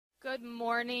Good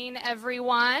morning,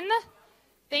 everyone.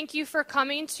 Thank you for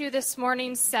coming to this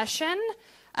morning's session.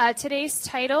 Today's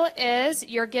title is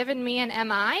You're Giving Me an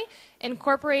MI,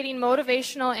 Incorporating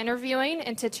Motivational Interviewing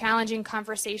into Challenging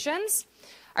Conversations.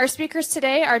 Our speakers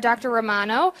today are Dr.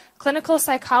 Romano, clinical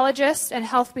psychologist and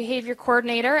health behavior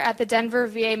coordinator at the Denver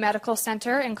VA Medical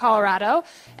Center in Colorado,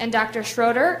 and Dr.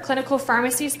 Schroeder, clinical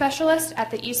pharmacy specialist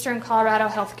at the Eastern Colorado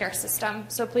Healthcare System.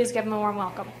 So please give them a warm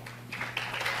welcome.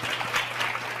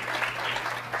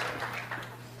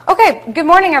 Okay, good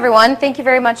morning, everyone. Thank you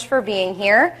very much for being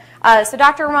here. So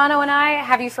Dr. Romano and I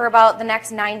have you for about the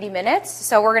next 90 minutes,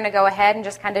 so we're going to go ahead and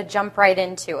just kind of jump right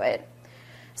into it.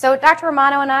 So Dr.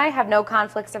 Romano and I have no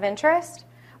conflicts of interest.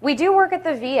 We do work at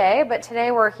the VA, but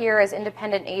today we're here as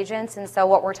independent agents, and so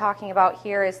what we're talking about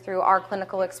here is through our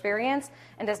clinical experience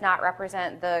and does not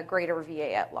represent the greater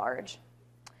VA at large.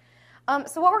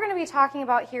 So what we're going to be talking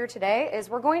about here today is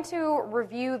we're going to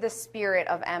review the spirit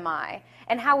of MI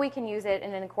and how we can use it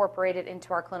and incorporate it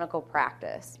into our clinical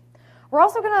practice. We're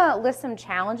also going to list some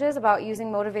challenges about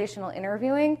using motivational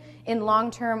interviewing in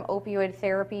long-term opioid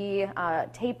therapy,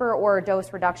 taper or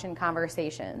dose reduction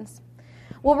conversations.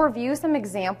 We'll review some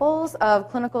examples of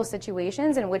clinical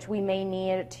situations in which we may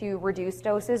need to reduce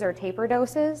doses or taper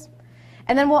doses.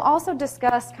 And then we'll also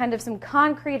discuss kind of some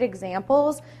concrete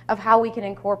examples of how we can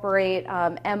incorporate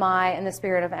MI and the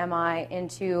spirit of MI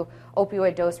into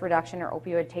opioid dose reduction or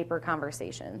opioid taper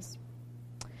conversations.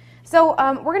 So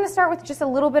we're going to start with just a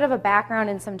little bit of a background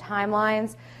and some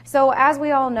timelines. So as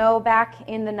we all know, back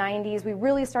in the 90s, we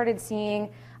really started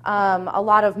seeing a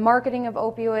lot of marketing of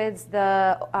opioids,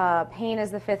 the pain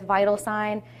is the fifth vital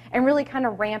sign, and really kind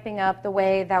of ramping up the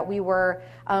way that we were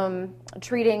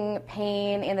treating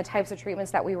pain and the types of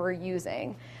treatments that we were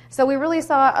using. So we really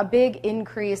saw a big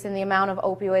increase in the amount of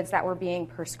opioids that were being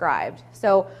prescribed.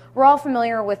 So we're all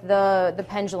familiar with the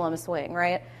pendulum swing,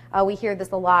 right? We hear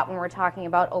this a lot when we're talking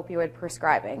about opioid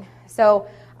prescribing. So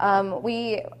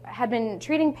we had been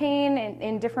treating pain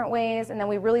in different ways, and then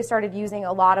we really started using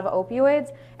a lot of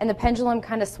opioids, and the pendulum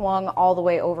kind of swung all the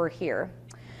way over here.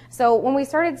 So when we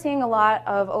started seeing a lot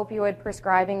of opioid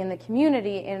prescribing in the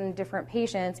community in different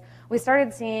patients, we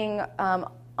started seeing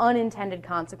unintended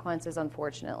consequences,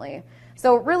 unfortunately.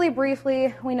 So really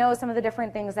briefly, we know some of the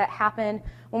different things that happen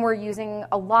when we're using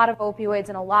a lot of opioids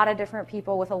in a lot of different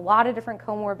people with a lot of different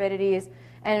comorbidities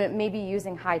and maybe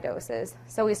using high doses.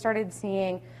 So we started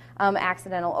seeing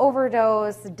accidental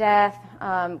overdose, death,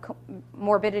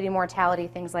 morbidity, mortality,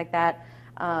 things like that,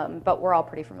 but we're all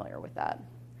pretty familiar with that.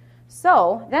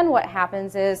 So then what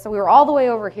happens is, so we were all the way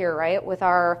over here, right, with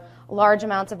our large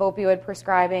amounts of opioid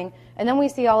prescribing, and then we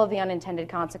see all of the unintended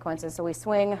consequences, so we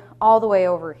swing all the way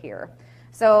over here.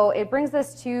 So it brings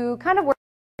us to kind of where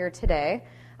we're here today.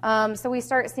 So we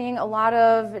start seeing a lot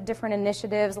of different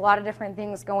initiatives, a lot of different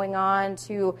things going on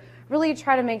to really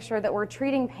try to make sure that we're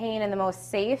treating pain in the most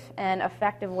safe and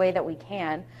effective way that we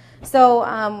can. So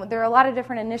there are a lot of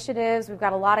different initiatives. We've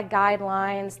got a lot of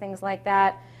guidelines, things like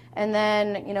that. And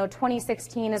then,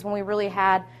 2016 is when we really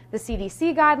had the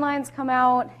CDC guidelines come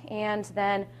out. And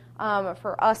then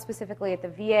for us specifically at the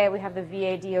VA, we have the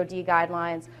VA DOD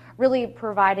guidelines, really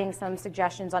providing some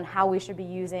suggestions on how we should be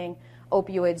using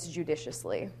opioids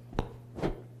judiciously.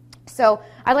 So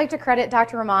I'd like to credit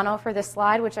Dr. Romano for this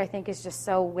slide, which I think is just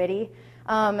so witty.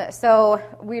 So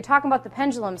we were talking about the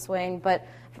pendulum swing, but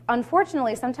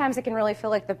unfortunately, sometimes it can really feel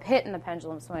like the pit in the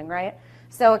pendulum swing, right?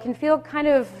 So it can feel kind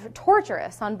of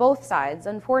torturous on both sides,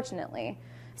 unfortunately.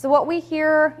 So what we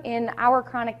hear in our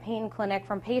chronic pain clinic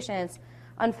from patients,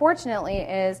 unfortunately,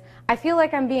 is I feel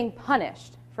like I'm being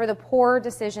punished for the poor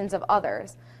decisions of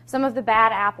others. Some of the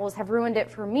bad apples have ruined it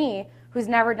for me, who's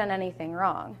never done anything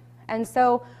wrong. And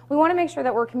so we want to make sure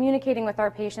that we're communicating with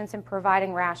our patients and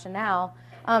providing rationale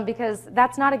because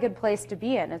that's not a good place to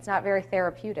be in. It's not very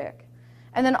therapeutic.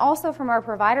 And then also from our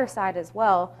provider side as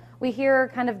well, we hear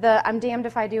kind of the I'm damned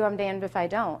if I do, I'm damned if I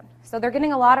don't. So they're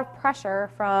getting a lot of pressure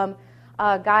from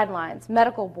guidelines,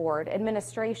 medical board,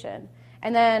 administration,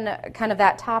 and then kind of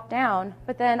that top down.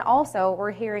 But then also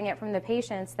we're hearing it from the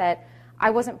patients that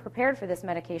I wasn't prepared for this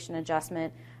medication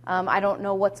adjustment. I don't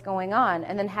know what's going on.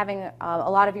 And then having a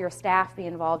lot of your staff be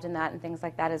involved in that and things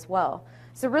like that as well.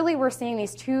 So really we're seeing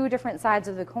these two different sides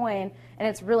of the coin, and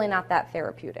it's really not that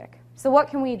therapeutic. So what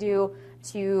can we do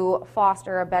to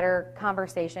foster a better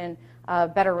conversation, a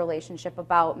better relationship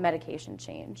about medication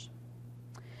change?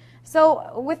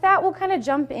 So with that, we'll kind of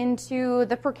jump into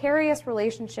the precarious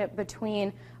relationship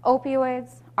between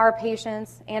opioids, our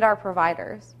patients, and our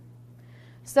providers.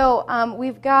 So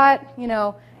we've got,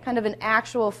 kind of an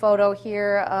actual photo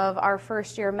here of our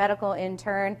first-year medical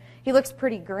intern. He looks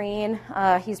pretty green.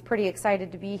 He's pretty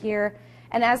excited to be here.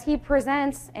 And as he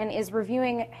presents and is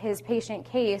reviewing his patient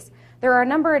case, there are a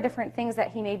number of different things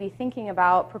that he may be thinking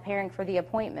about preparing for the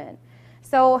appointment.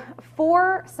 So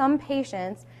for some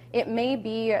patients, it may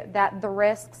be that the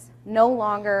risks no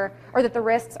longer, or that the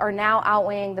risks are now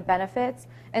outweighing the benefits,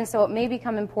 and so it may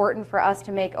become important for us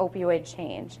to make opioid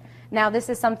change. Now, this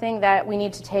is something that we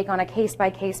need to take on a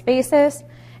case-by-case basis,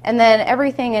 and then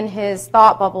everything in his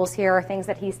thought bubbles here are things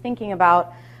that he's thinking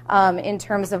about in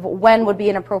terms of when would be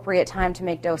an appropriate time to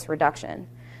make dose reduction.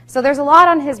 So there's a lot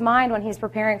on his mind when he's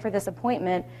preparing for this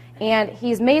appointment, and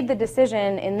he's made the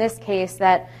decision in this case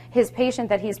that his patient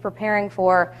that he's preparing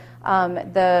for,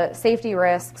 the safety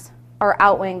risks are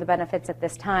outweighing the benefits at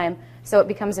this time, so it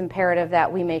becomes imperative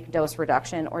that we make dose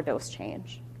reduction or dose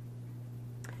change.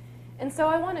 And so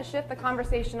I want to shift the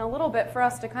conversation a little bit for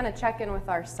us to kind of check in with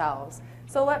ourselves.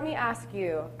 So let me ask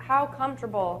you, how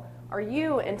comfortable are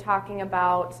you in talking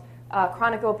about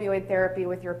chronic opioid therapy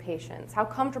with your patients? How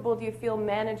comfortable do you feel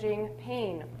managing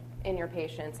pain in your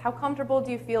patients? How comfortable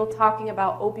do you feel talking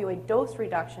about opioid dose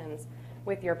reductions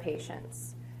with your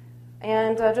patients?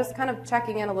 And just kind of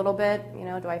checking in a little bit,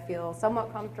 do I feel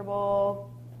somewhat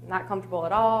comfortable, not comfortable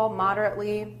at all,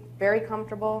 moderately, very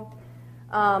comfortable?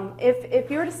 If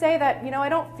you were to say that, I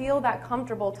don't feel that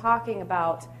comfortable talking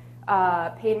about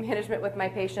pain management with my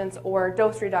patients or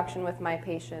dose reduction with my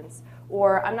patients,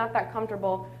 or I'm not that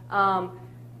comfortable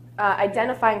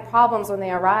identifying problems when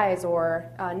they arise or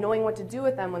knowing what to do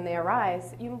with them when they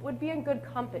arise, you would be in good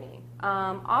company.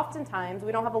 Oftentimes,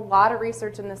 we don't have a lot of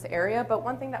research in this area, but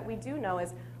one thing that we do know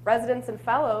is residents and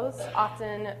fellows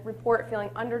often report feeling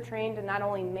undertrained in not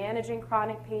only managing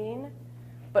chronic pain,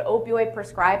 but opioid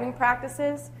prescribing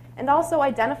practices, and also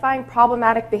identifying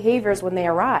problematic behaviors when they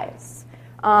arise.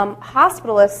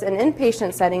 Hospitalists in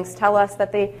inpatient settings tell us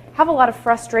that they have a lot of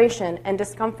frustration and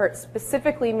discomfort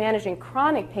specifically managing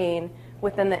chronic pain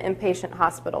within the inpatient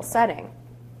hospital setting.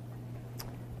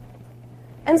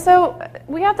 And so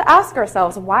we have to ask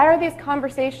ourselves, why are these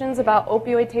conversations about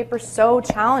opioid tapers so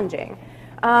challenging?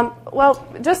 Well,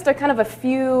 just a kind of a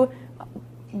few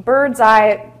bird's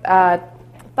eye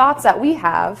thoughts that we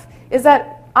have is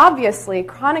that obviously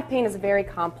chronic pain is very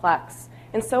complex,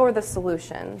 and so are the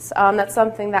solutions. That's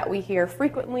something that we hear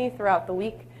frequently throughout the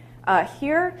week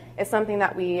here. It's something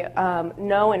that we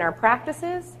know in our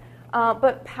practices.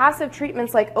 But passive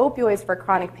treatments like opioids for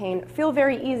chronic pain feel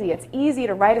very easy. It's easy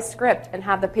to write a script and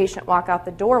have the patient walk out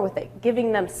the door with it,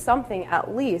 giving them something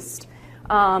at least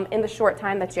in the short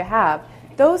time that you have.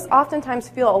 Those oftentimes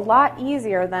feel a lot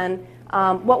easier than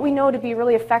what we know to be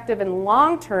really effective in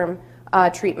long-term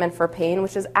treatment for pain,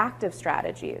 which is active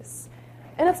strategies.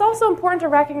 And it's also important to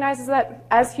recognize is that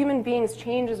as human beings,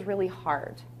 change is really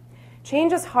hard.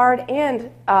 Change is hard,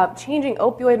 and changing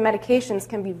opioid medications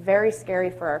can be very scary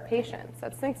for our patients.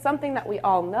 That's something that we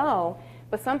all know,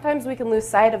 but sometimes we can lose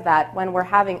sight of that when we're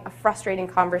having a frustrating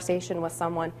conversation with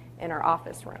someone in our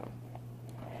office room.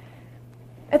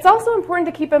 It's also important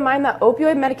to keep in mind that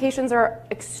opioid medications are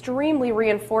extremely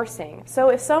reinforcing. So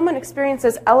if someone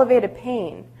experiences elevated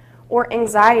pain or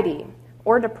anxiety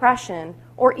or depression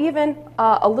or even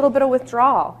a little bit of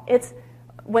withdrawal, it's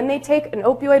when they take an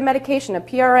opioid medication, a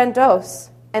PRN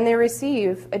dose, and they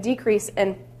receive a decrease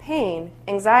in pain,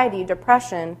 anxiety,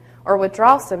 depression, or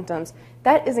withdrawal symptoms,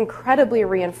 that is incredibly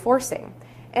reinforcing.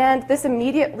 And this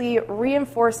immediately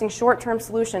reinforcing short-term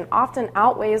solution often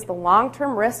outweighs the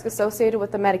long-term risk associated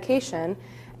with the medication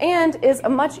and is a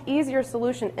much easier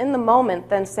solution in the moment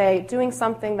than, say, doing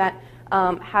something that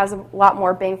has a lot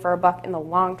more bang for a buck in the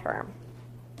long term.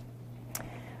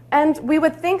 And we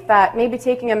would think that maybe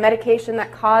taking a medication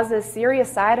that causes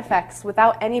serious side effects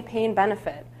without any pain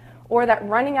benefit, or that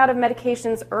running out of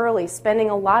medications early, spending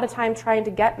a lot of time trying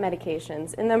to get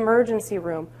medications in the emergency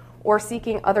room, or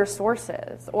seeking other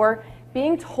sources, or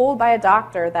being told by a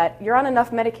doctor that you're on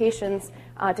enough medications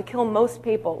to kill most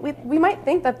people. We might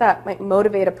think that that might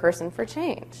motivate a person for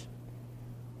change.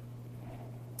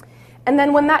 And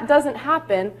then when that doesn't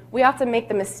happen, we often make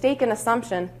the mistaken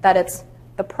assumption that it's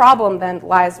the problem then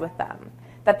lies with them,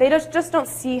 that they just don't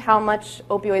see how much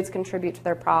opioids contribute to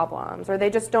their problems, or they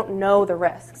just don't know the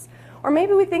risks. Or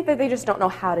maybe we think that they just don't know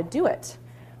how to do it,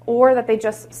 or that they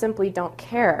just simply don't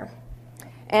care.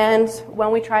 And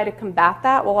when we try to combat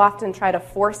that, we'll often try to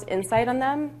force insight on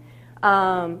them.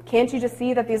 Can't you just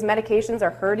see that these medications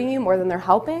are hurting you more than they're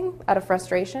helping out of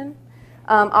frustration?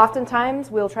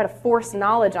 Oftentimes, we'll try to force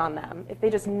knowledge on them. If they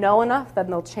just know enough, then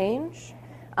they'll change.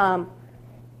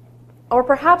 Or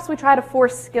perhaps we try to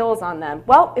force skills on them.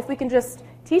 Well, if we can just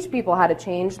teach people how to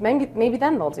change, maybe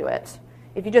then they'll do it.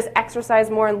 If you just exercise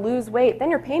more and lose weight, then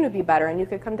your pain would be better and you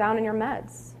could come down in your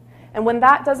meds. And when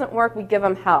that doesn't work, we give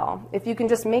them hell. If you can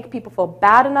just make people feel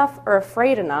bad enough or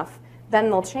afraid enough, then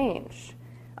they'll change.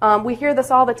 We hear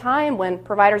this all the time when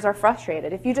providers are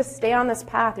frustrated. If you just stay on this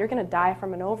path, you're going to die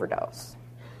from an overdose.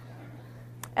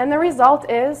 And the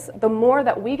result is, the more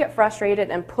that we get frustrated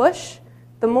and push,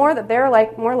 the more that they're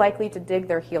more likely to dig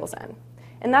their heels in.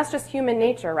 And that's just human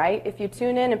nature, right? If you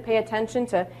tune in and pay attention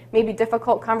to maybe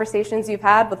difficult conversations you've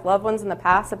had with loved ones in the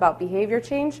past about behavior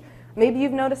change, maybe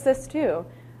you've noticed this too.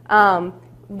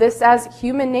 This, as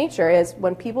human nature, is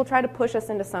when people try to push us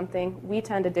into something, we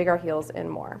tend to dig our heels in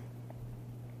more.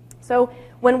 So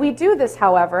when we do this,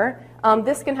 however,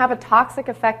 this can have a toxic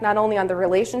effect not only on the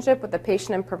relationship with the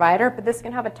patient and provider, but this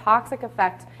can have a toxic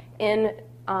effect in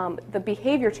the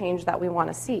behavior change that we want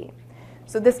to see.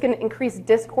 So this can increase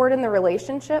discord in the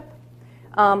relationship.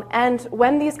 And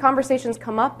when these conversations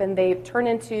come up and they turn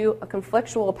into a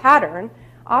conflictual pattern,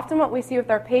 often what we see with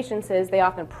our patients is they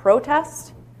often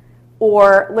protest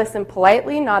or listen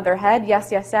politely, nod their head,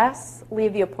 yes, yes, yes,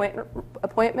 leave the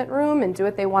appointment room and do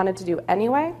what they wanted to do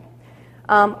anyway.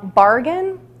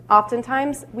 Bargain,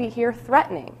 oftentimes we hear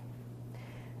threatening.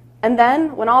 And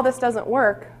then when all this doesn't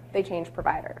work, they change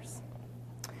providers.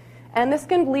 And this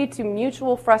can lead to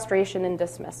mutual frustration and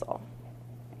dismissal.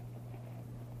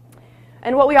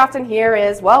 And what we often hear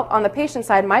is, well, on the patient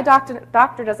side, my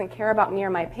doctor doesn't care about me or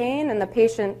my pain, and the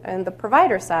patient and the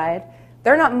provider side,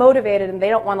 they're not motivated and they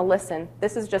don't want to listen.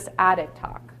 This is just addict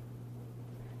talk.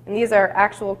 And these are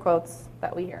actual quotes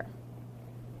that we hear.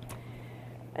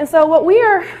 And so what we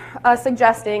are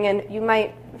suggesting, and you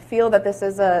might feel that this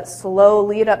is a slow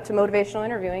lead up to motivational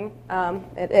interviewing,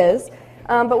 it is,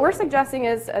 but we're suggesting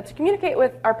is to communicate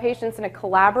with our patients in a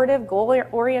collaborative,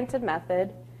 goal-oriented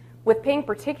method with paying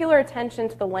particular attention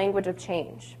to the language of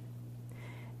change.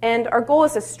 And our goal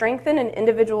is to strengthen an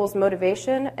individual's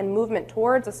motivation and movement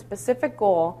towards a specific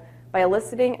goal by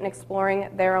eliciting and exploring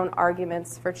their own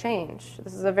arguments for change.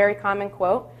 This is a very common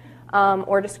quote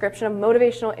or description of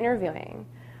motivational interviewing.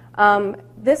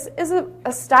 This is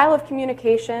a style of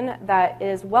communication that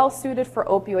is well suited for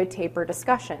opioid taper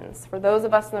discussions. For those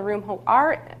of us in the room who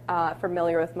are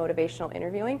familiar with motivational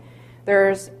interviewing,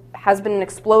 there has been an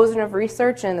explosion of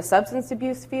research in the substance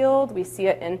abuse field. We see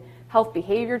it in health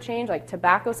behavior change like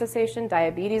tobacco cessation,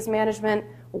 diabetes management,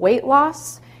 weight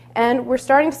loss, and we're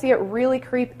starting to see it really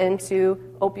creep into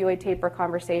opioid taper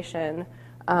conversation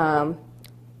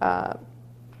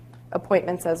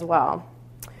appointments as well.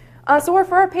 So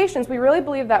for our patients, we really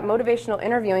believe that motivational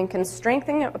interviewing can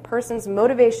strengthen a person's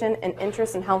motivation and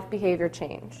interest in health behavior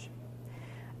change.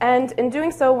 And in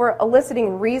doing so, we're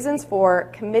eliciting reasons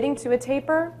for committing to a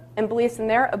taper and beliefs in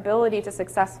their ability to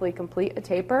successfully complete a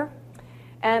taper.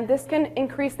 And this can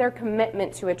increase their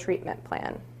commitment to a treatment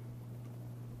plan.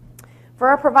 For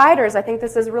our providers, I think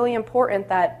this is really important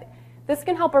that this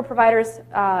can help our providers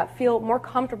feel more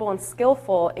comfortable and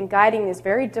skillful in guiding these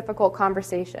very difficult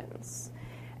conversations.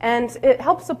 And it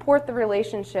helps support the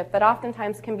relationship that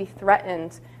oftentimes can be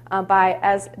threatened by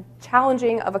as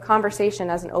challenging of a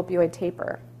conversation as an opioid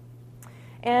taper.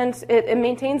 And it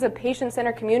maintains a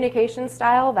patient-centered communication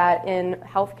style that in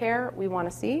healthcare we want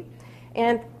to see.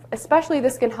 And especially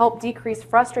this can help decrease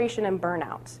frustration and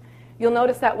burnout. You'll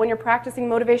notice that when you're practicing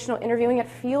motivational interviewing, it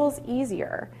feels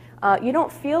easier. You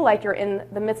don't feel like you're in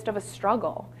the midst of a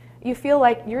struggle. You feel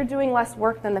like you're doing less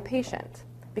work than the patient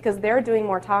because they're doing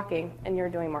more talking and you're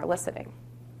doing more listening.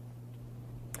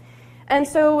 And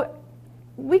so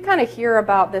we kind of hear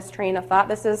about this train of thought.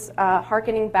 This is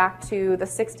hearkening back to the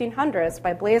 1600s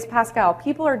by Blaise Pascal.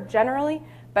 People are generally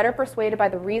better persuaded by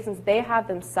the reasons they have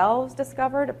themselves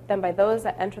discovered than by those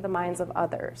that enter the minds of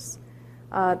others.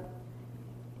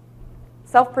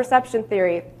 Self-perception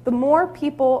theory. The more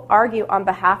people argue on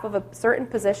behalf of a certain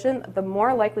position, the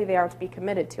more likely they are to be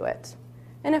committed to it.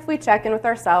 And if we check in with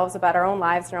ourselves about our own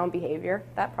lives and our own behavior,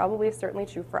 that probably is certainly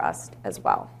true for us as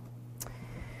well.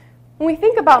 When we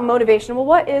think about motivation, well,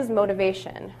 what is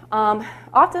motivation?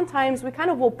 Oftentimes, we kind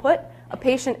of will put a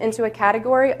patient into a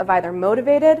category of either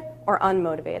motivated or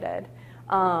unmotivated.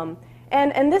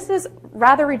 And this is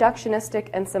rather reductionistic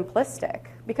and simplistic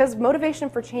because motivation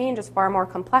for change is far more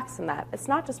complex than that. It's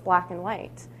not just black and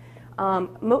white.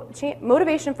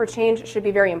 Motivation for change should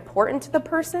be very important to the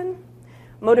person.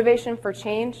 Motivation for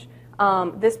change,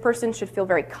 this person should feel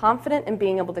very confident in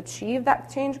being able to achieve that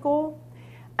change goal.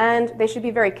 And they should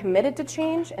be very committed to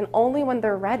change and only when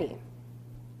they're ready.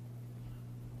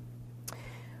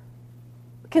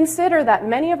 Consider that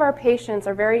many of our patients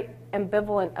are very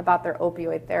ambivalent about their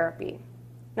opioid therapy.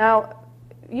 Now,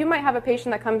 you might have a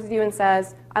patient that comes to you and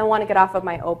says, I want to get off of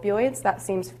my opioids. That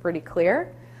seems pretty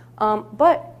clear.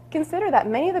 But consider that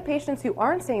many of the patients who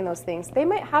aren't saying those things, they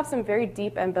might have some very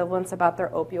deep ambivalence about their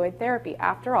opioid therapy.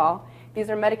 After all, these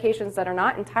are medications that are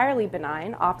not entirely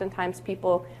benign. Oftentimes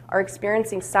people are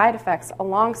experiencing side effects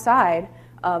alongside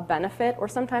of benefit or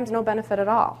sometimes no benefit at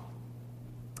all.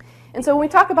 And so when we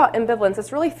talk about ambivalence,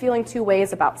 it's really feeling two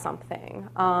ways about something,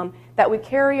 that we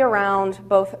carry around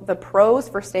both the pros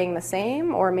for staying the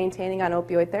same or maintaining on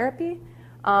opioid therapy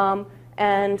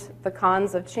and the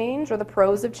cons of change or the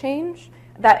pros of change,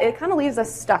 that it kind of leaves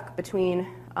us stuck between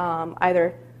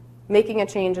either making a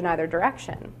change in either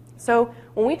direction. So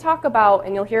when we talk about,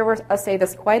 and you'll hear us say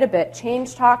this quite a bit,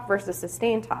 change talk versus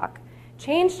sustain talk.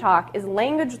 Change talk is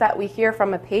language that we hear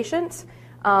from a patient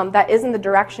that is in the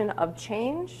direction of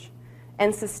change,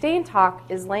 and sustain talk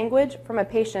is language from a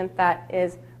patient that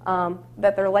is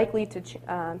that they're likely to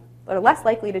they're less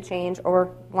likely to change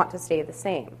or want to stay the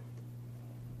same.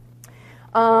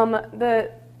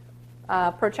 The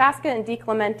Prochaska and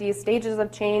DiClementi's stages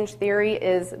of change theory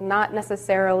is not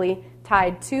necessarily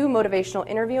tied to motivational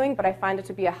interviewing, but I find it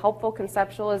to be a helpful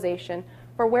conceptualization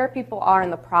for where people are in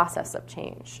the process of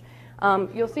change.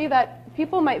 You'll see that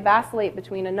people might vacillate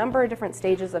between a number of different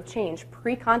stages of change: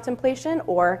 pre-contemplation,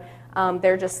 or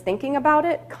they're just thinking about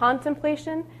it;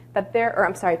 contemplation,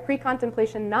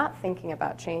 pre-contemplation, not thinking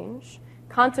about change;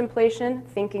 contemplation,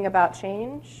 thinking about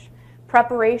change;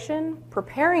 preparation,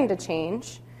 preparing to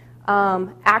change;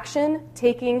 action,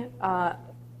 taking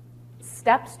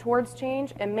steps towards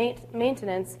change; and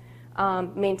maintenance,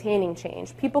 maintaining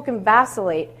change. People can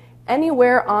vacillate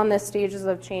anywhere on this stages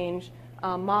of change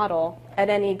model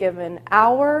at any given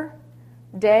hour,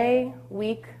 day,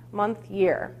 week, month,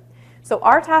 year. So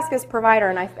our task as provider,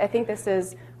 and I think this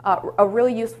is a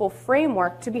really useful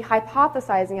framework to be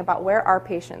hypothesizing about where our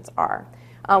patients are.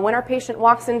 When our patient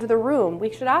walks into the room,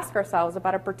 we should ask ourselves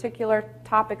about a particular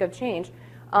topic of change.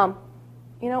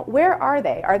 Where are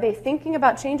they? Are they thinking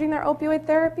about changing their opioid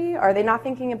therapy? Are they not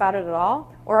thinking about it at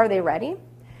all? Or are they ready?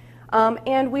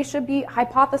 And we should be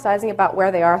hypothesizing about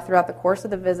where they are throughout the course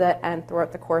of the visit and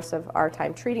throughout the course of our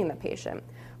time treating the patient.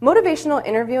 Motivational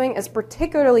interviewing is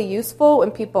particularly useful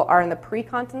when people are in the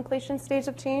pre-contemplation stage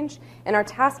of change, and our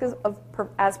task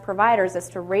as providers is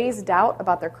to raise doubt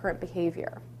about their current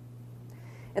behavior.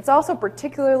 It's also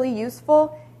particularly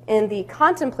useful in the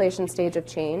contemplation stage of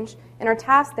change, and our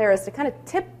task there is to kind of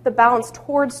tip the balance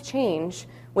towards change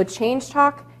with change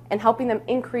talk and helping them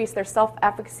increase their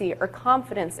self-efficacy or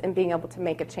confidence in being able to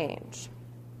make a change.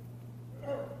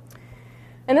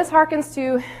 And this harkens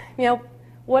to,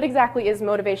 what exactly is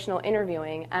motivational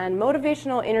interviewing? And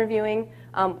motivational interviewing,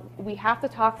 we have to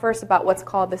talk first about what's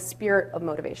called the spirit of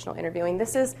motivational interviewing.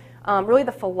 This is really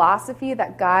the philosophy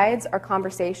that guides our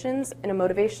conversations in a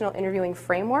motivational interviewing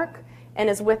framework and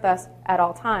is with us at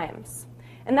all times.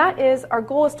 And that is, our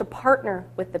goal is to partner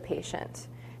with the patient.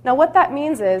 Now what that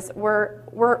means is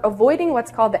we're avoiding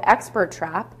what's called the expert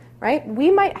trap, right?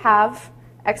 We might have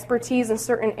expertise in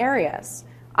certain areas.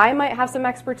 I might have some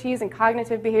expertise in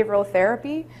cognitive behavioral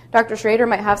therapy. Dr. Schrader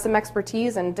might have some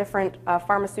expertise in different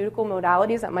pharmaceutical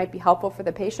modalities that might be helpful for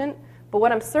the patient. But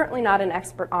what I'm certainly not an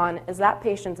expert on is that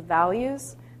patient's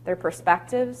values, their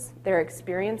perspectives, their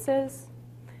experiences,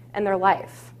 and their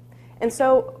life. And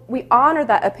so we honor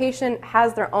that a patient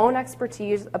has their own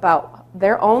expertise about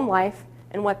their own life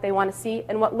and what they want to see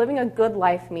and what living a good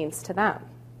life means to them.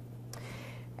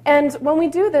 And when we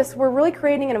do this, we're really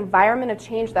creating an environment of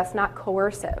change that's not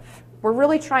coercive. We're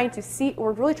really trying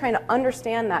to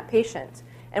understand that patient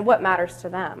and what matters to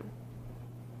them.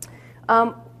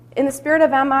 In the spirit of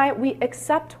MI, we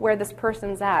accept where this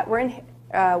person's at.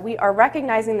 We are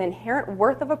recognizing the inherent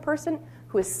worth of a person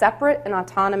who is separate and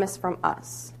autonomous from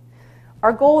us.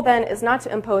 Our goal then is not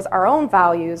to impose our own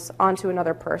values onto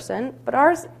another person, but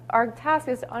our task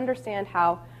is to understand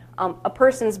how a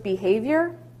person's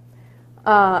behavior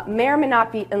may or may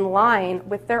not be in line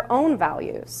with their own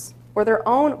values or their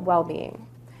own well-being.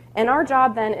 And our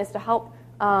job then is to help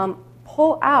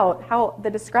pull out how the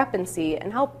discrepancy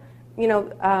and help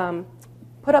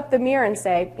put up the mirror and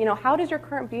say, how does your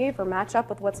current behavior match up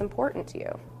with what's important to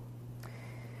you?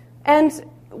 And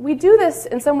we do this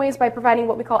in some ways by providing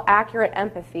what we call accurate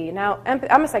empathy. Now,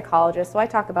 I'm a psychologist, so I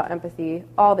talk about empathy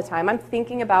all the time. I'm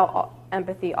thinking about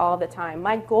empathy all the time.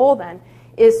 My goal then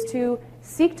is to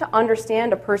seek to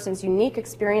understand a person's unique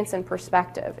experience and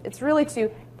perspective. It's really to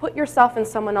put yourself in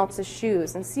someone else's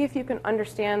shoes and see if you can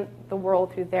understand the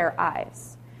world through their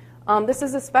eyes. This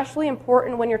is especially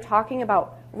important when you're talking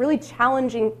about really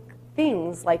challenging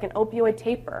things like an opioid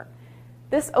taper.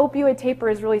 This opioid taper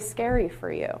is really scary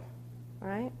for you,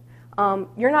 right?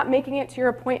 You're not making it to your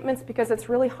appointments because it's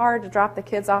really hard to drop the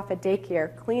kids off at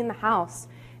daycare, clean the house,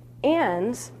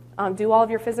 and Do all of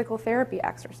your physical therapy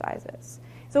exercises.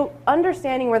 So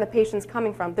understanding where the patient's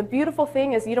coming from. The beautiful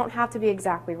thing is you don't have to be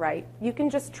exactly right. You can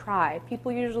just try.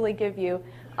 People usually give you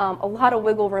a lot of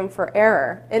wiggle room for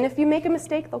error. And if you make a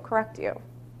mistake, they'll correct you.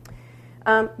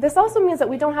 This also means that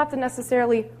we don't have to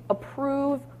necessarily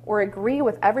approve or agree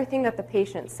with everything that the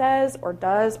patient says or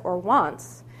does or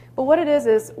wants. But what it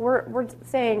is we're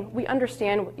saying we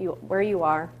understand where you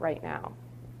are right now.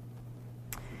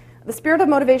 The spirit of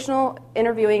motivational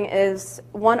interviewing is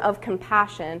one of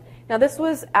compassion. Now, this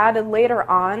was added later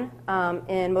on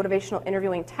in motivational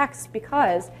interviewing texts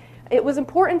because it was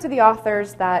important to the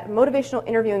authors that motivational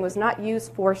interviewing was not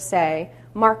used for, say,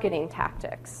 marketing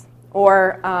tactics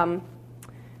or I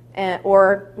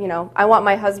want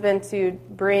my husband to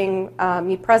bring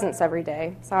me presents every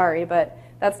day. Sorry, but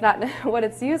that's not what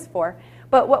it's used for.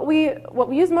 But what we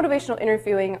use motivational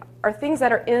interviewing are things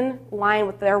that are in line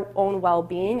with their own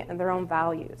well-being and their own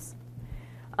values.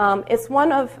 It's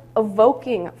one of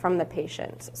evoking from the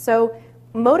patient. So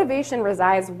motivation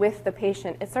resides with the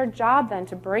patient. It's our job then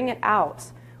to bring it out,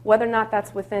 whether or not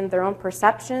that's within their own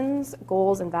perceptions,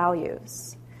 goals, and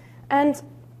values. And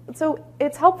so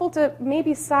it's helpful to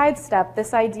maybe sidestep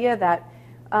this idea that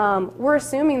we're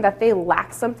assuming that they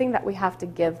lack something that we have to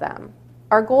give them.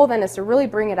 Our goal then is to really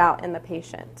bring it out in the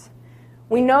patient.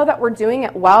 We know that we're doing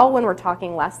it well when we're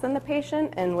talking less than the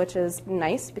patient, and which is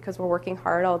nice because we're working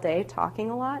hard all day talking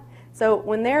a lot. So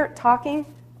when they're talking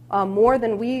more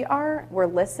than we are, we're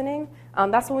listening,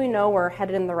 that's when we know we're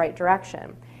headed in the right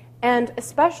direction. And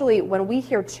especially when we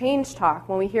hear change talk,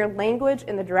 when we hear language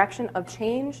in the direction of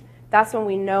change, that's when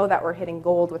we know that we're hitting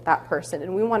gold with that person,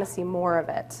 and we want to see more of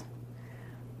it.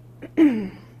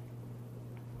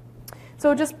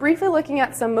 So just briefly looking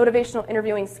at some motivational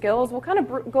interviewing skills, we'll kind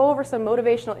of go over some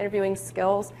motivational interviewing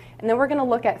skills, and then we're going to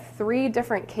look at 3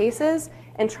 different cases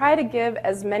and try to give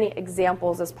as many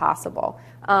examples as possible.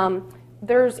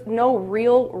 There's no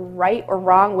real right or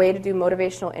wrong way to do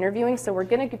motivational interviewing, so we're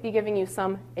going to be giving you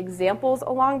some examples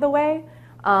along the way,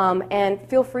 and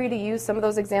feel free to use some of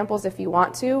those examples if you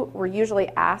want to. We're usually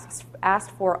asked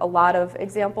for a lot of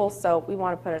examples, so we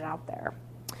want to put it out there.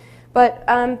 But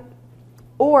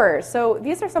so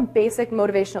these are some basic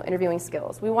motivational interviewing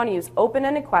skills. We want to use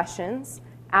open-ended questions,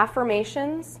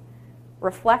 affirmations,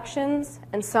 reflections,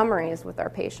 and summaries with our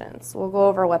patients. We'll go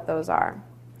over what those are.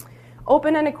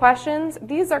 Open-ended questions,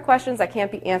 these are questions that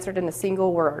can't be answered in a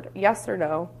single word, yes or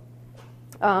no.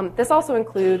 This also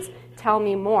includes tell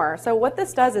me more. So what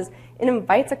this does is it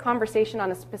invites a conversation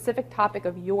on a specific topic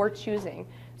of your choosing.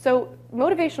 So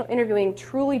motivational interviewing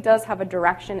truly does have a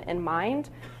direction in mind.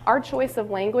 Our choice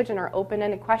of language and our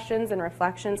open-ended questions and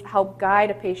reflections help guide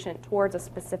a patient towards a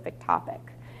specific topic.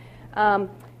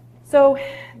 So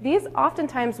these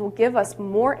oftentimes will give us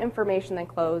more information than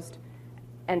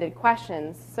closed-ended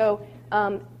questions. So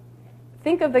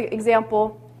think of the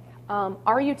example,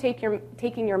 are you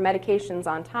taking your medications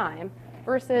on time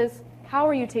versus how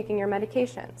are you taking your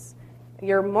medications?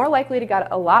 You're more likely to get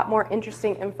a lot more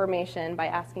interesting information by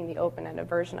asking the open-ended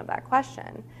version of that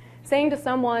question. Saying to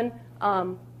someone,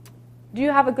 do you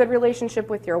have a good relationship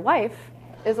with your wife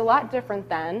is a lot different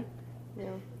than,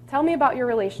 tell me about your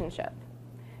relationship.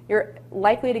 You're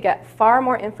likely to get far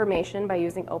more information by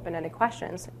using open-ended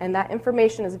questions, and that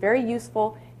information is very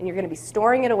useful, and you're going to be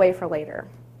storing it away for later.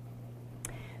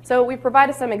 So we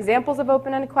provided some examples of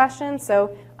open-ended questions.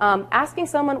 So asking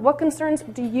someone, what concerns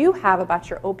do you have about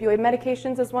your opioid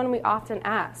medications is one we often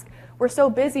ask. We're so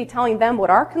busy telling them what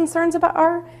our concerns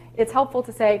are, it's helpful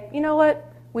to say, you know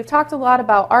what, we've talked a lot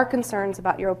about our concerns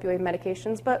about your opioid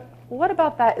medications, but what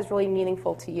about that is really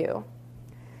meaningful to you?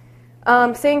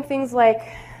 Saying things like,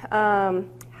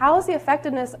 how has the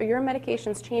effectiveness of your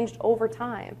medications changed over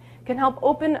time? Can help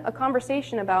open a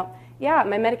conversation about, yeah,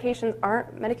 my medications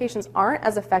aren't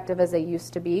as effective as they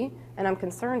used to be, and I'm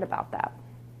concerned about that.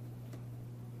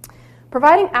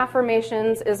 Providing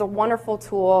affirmations is a wonderful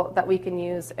tool that we can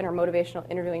use in our motivational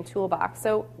interviewing toolbox.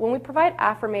 So when we provide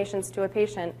affirmations to a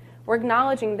patient, we're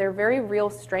acknowledging their very real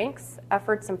strengths,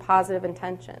 efforts, and positive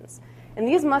intentions. And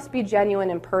these must be genuine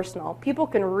and personal. People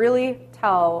can really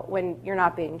tell when you're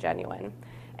not being genuine.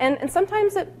 And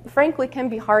sometimes it, frankly, can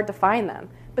be hard to find them.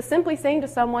 But simply saying to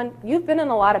someone, you've been in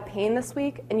a lot of pain this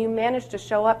week and you managed to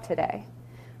show up today,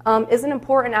 is an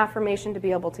important affirmation to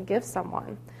be able to give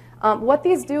someone. What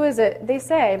these do is they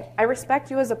say, I respect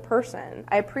you as a person,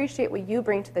 I appreciate what you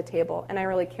bring to the table, and I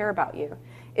really care about you.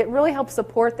 It really helps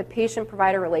support the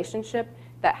patient-provider relationship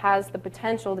that has the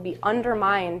potential to be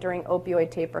undermined during opioid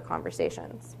taper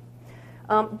conversations.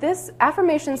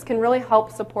 Affirmations can really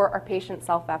help support our patient's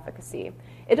self-efficacy.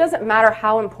 It doesn't matter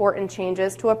how important change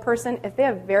is to a person. If they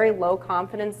have very low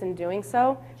confidence in doing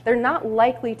so, they're not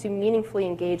likely to meaningfully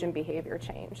engage in behavior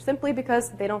change, simply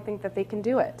because they don't think that they can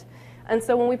do it. And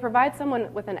so when we provide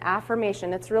someone with an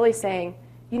affirmation, it's really saying,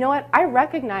 you know what, I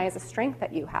recognize a strength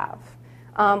that you have.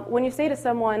 When you say to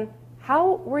someone,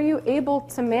 how were you able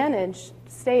to manage to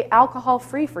stay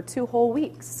alcohol-free for 2 whole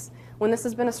weeks when this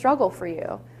has been a struggle for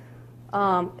you?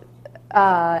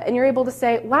 And you're able to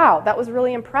say, wow, that was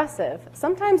really impressive.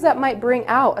 Sometimes that might bring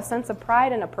out a sense of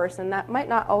pride in a person that might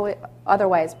not always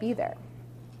otherwise be there.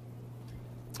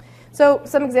 So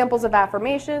some examples of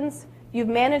affirmations. You've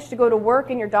managed to go to work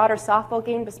in your daughter's softball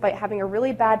game despite having a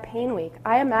really bad pain week.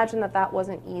 I imagine that that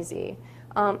wasn't easy.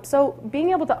 So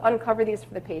being able to uncover these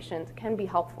for the patient can be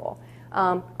helpful.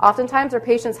 Oftentimes our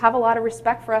patients have a lot of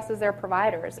respect for us as their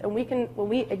providers, and when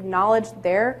we acknowledge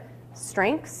their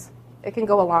strengths, it can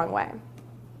go a long way.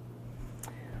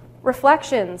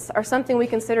 Reflections are something we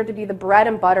consider to be the bread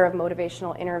and butter of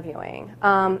motivational interviewing.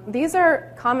 These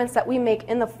are comments that we make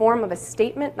in the form of a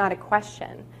statement, not a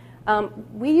question.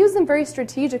 We use them very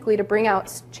strategically to bring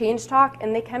out change talk,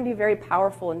 and they can be very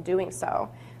powerful in doing so.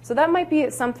 So that might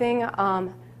be something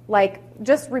like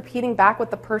just repeating back what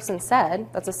the person said.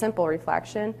 That's a simple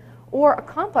reflection. Or a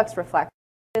complex reflection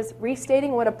is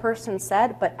restating what a person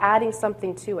said, but adding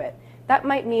something to it. That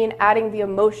might mean adding the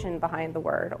emotion behind the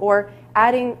word or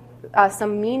adding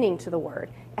some meaning to the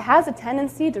word. It has a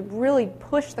tendency to really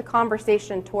push the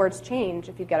conversation towards change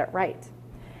if you get it right.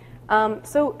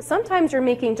 So sometimes you're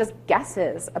making just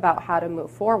guesses about how to move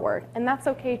forward, and that's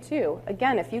okay too.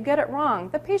 Again, if you get it wrong,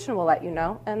 the patient will let you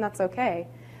know, and that's okay.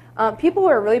 People who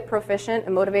are really proficient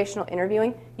in motivational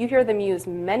interviewing, you hear them use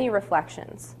many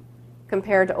reflections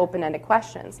compared to open-ended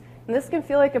questions. And this can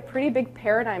feel like a pretty big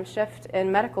paradigm shift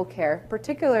in medical care,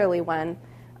 particularly when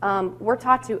we're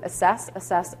taught to assess,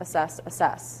 assess, assess,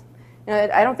 assess. You know,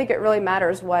 I don't think it really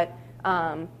matters what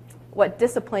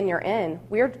discipline you're in.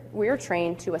 We're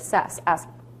trained to assess,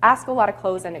 ask a lot of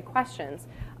closed-ended questions.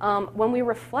 When we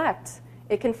reflect,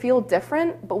 it can feel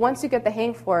different, but once you get the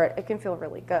hang for it, it can feel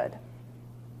really good.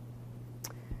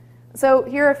 So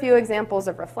here are a few examples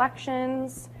of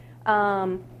reflections.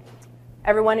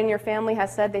 Everyone in your family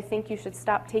has said they think you should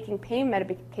stop taking pain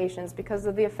medications because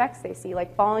of the effects they see,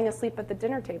 like falling asleep at the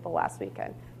dinner table last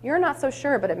weekend. You're not so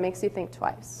sure, but it makes you think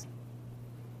twice.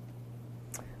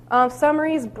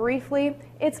 Summaries, briefly,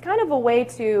 it's kind of a way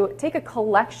to take a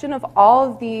collection of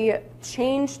all of the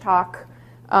change talk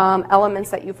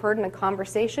elements that you've heard in a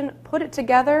conversation, put it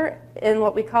together in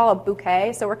what we call a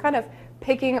bouquet. So we're kind of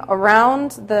picking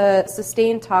around the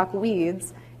sustained talk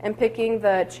weeds and picking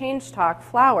the change talk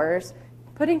flowers,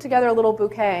 putting together a little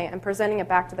bouquet and presenting it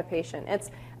back to the patient. It's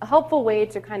a helpful way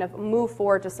to kind of move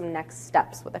forward to some next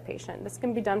steps with a patient. This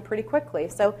can be done pretty quickly.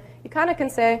 So you kind of can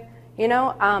say, you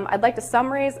know, I'd like to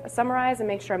summarize and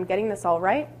make sure I'm getting this all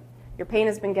right. Your pain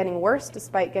has been getting worse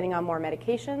despite getting on more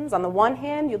medications. On the one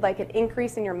hand, you'd like an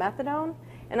increase in your methadone.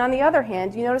 And on the other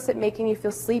hand, you notice it making you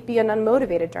feel sleepy and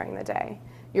unmotivated during the day.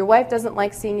 Your wife doesn't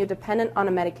like seeing you dependent on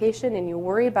a medication, and you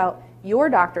worry about your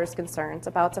doctor's concerns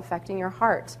about it's affecting your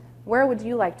heart. Where would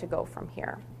you like to go from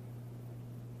here?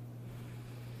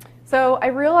 So I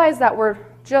realize that we're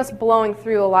just blowing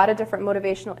through a lot of different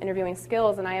motivational interviewing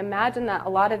skills, and I imagine that a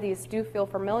lot of these do feel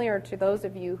familiar to those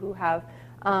of you who have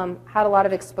had a lot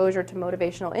of exposure to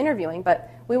motivational interviewing, but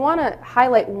we want to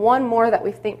highlight one more that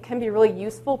we think can be really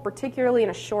useful, particularly in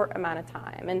a short amount of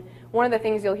time. And one of the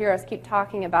things you'll hear us keep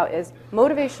talking about is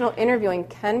motivational interviewing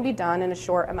can be done in a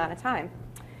short amount of time.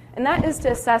 And that is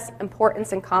to assess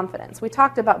importance and confidence. We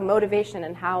talked about motivation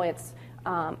and how it's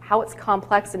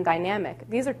complex and dynamic.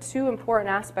 These are two important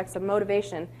aspects of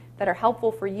motivation that are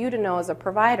helpful for you to know as a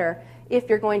provider if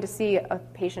you're going to see a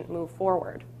patient move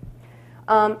forward.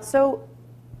 So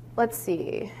let's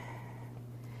see.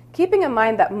 Keeping in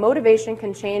mind that motivation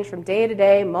can change from day to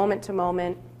day, moment to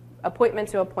moment, appointment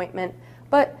to appointment,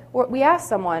 but we ask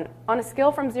someone, on a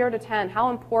scale from 0 to 10, how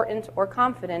important or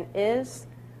confident is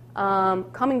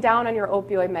coming down on your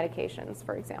opioid medications,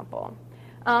 for example.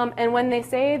 And when they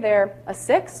say they're a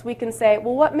 6, we can say,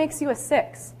 well, what makes you a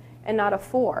 6 and not a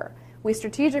 4? We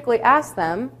strategically ask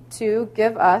them to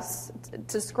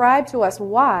describe to us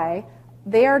why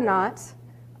they are not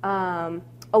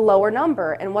a lower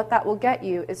number, and what that will get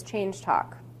you is change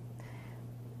talk.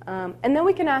 And then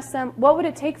we can ask them, what would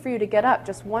it take for you to get up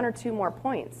just 1 or 2 more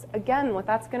points? Again, what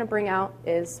that's going to bring out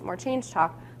is more change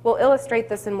talk. We'll illustrate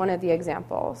this in one of the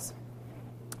examples.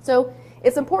 So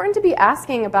it's important to be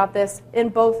asking about this in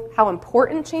both how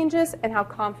important change is and how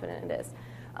confident it is.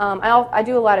 I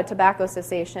do a lot of tobacco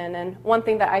cessation, and one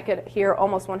thing that I could hear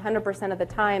almost 100% of the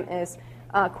time is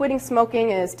quitting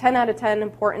smoking is 10 out of 10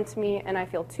 important to me, and I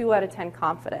feel 2 out of 10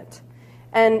 confident.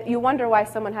 And you wonder why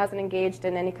someone hasn't engaged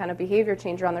in any kind of behavior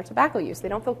change around their tobacco use. They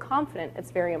don't feel confident. It's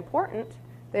very important.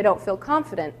 They don't feel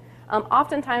confident.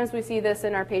 Oftentimes we see this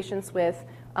in our patients with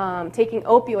taking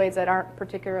opioids that aren't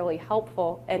particularly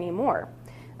helpful anymore,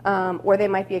 or they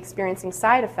might be experiencing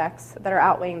side effects that are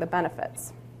outweighing the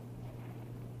benefits.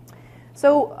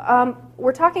 So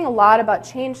we're talking a lot about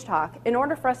change talk. In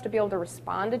order for us to be able to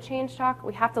respond to change talk,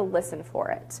 we have to listen for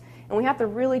it. And we have to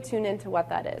really tune into what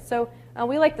that is. So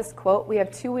we like this quote, we have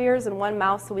 2 ears and 1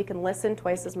 mouth so we can listen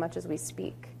twice as much as we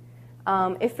speak.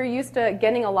 If you're used to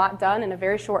getting a lot done in a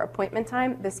very short appointment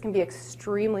time, this can be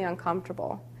extremely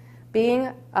uncomfortable.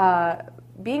 Being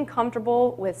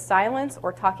comfortable with silence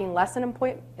or talking less in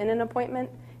an appointment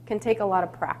can take a lot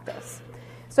of practice.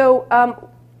 So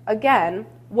again,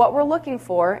 what we're looking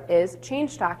for is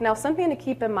change talk. Now, something to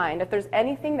keep in mind, if there's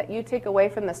anything that you take away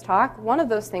from this talk, one of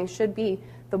those things should be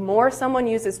the more someone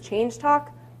uses change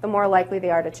talk, the more likely they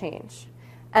are to change.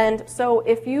 And so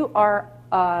if you are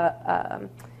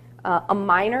a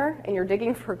miner and you're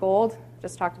digging for gold,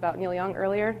 just talked about Neil Young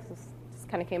earlier, this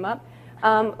kind of came up,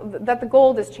 that the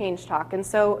gold is change talk. And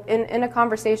so in a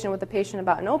conversation with a patient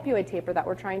about an opioid taper that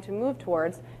we're trying to move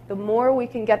towards, the more we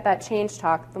can get that change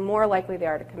talk, the more likely they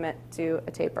are to commit to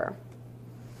a taper.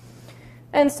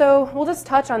 And so we'll just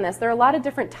touch on this. There are a lot of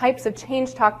different types of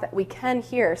change talk that we can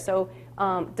hear. So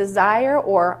desire,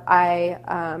 or I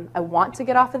want to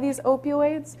get off of these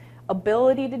opioids,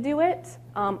 ability to do it.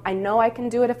 I know I can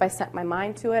do it if I set my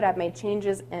mind to it. I've made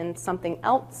changes in something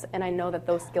else, and I know that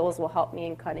those skills will help me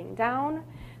in cutting down.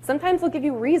 Sometimes they'll give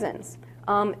you reasons.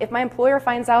 If my employer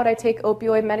finds out I take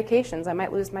opioid medications, I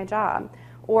might lose my job.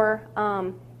 Or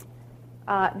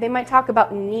they might talk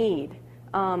about need.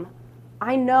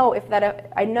 I know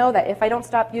that if I don't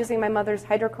stop using my mother's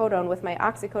hydrocodone with my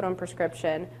oxycodone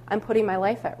prescription, I'm putting my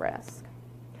life at risk.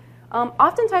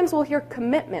 Oftentimes we'll hear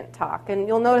commitment talk, and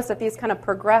you'll notice that these kind of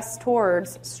progress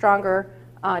towards stronger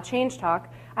change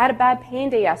talk. I had a bad pain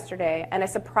day yesterday, and I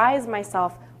surprised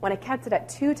myself when I kept it at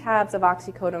 2 tabs of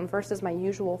oxycodone versus my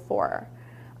usual 4.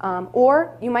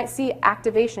 Or you might see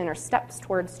activation or steps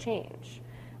towards change.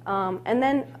 And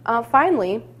then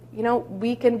finally,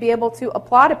 we can be able to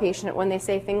applaud a patient when they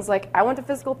say things like, I went to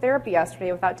physical therapy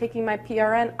yesterday without taking my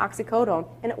PRN oxycodone,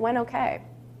 and it went okay.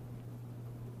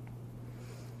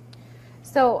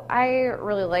 So I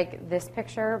really like this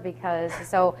picture because,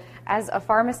 as a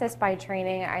pharmacist by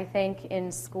training, I think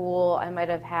in school I might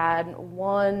have had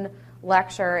one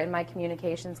lecture in my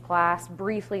communications class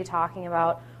briefly talking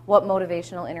about what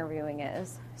motivational interviewing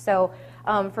is. So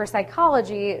for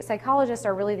psychology, psychologists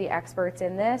are really the experts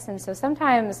in this, and so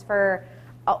sometimes for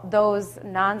those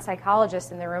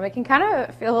non-psychologists in the room, it can kind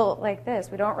of feel like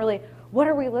this. We don't really, what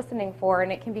are we listening for?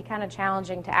 And it can be kind of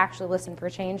challenging to actually listen for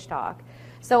change talk.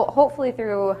 So hopefully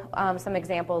through some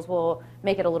examples, we'll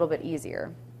make it a little bit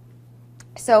easier.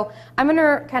 So I'm going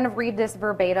to kind of read this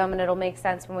verbatim, and it'll make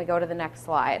sense when we go to the next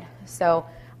slide. So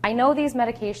I know these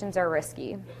medications are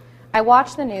risky. I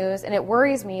watch the news, and it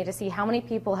worries me to see how many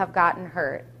people have gotten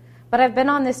hurt. But I've been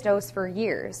on this dose for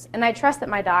years, and I trust that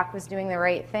my doc was doing the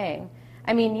right thing.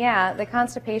 I mean, yeah, the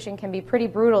constipation can be pretty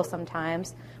brutal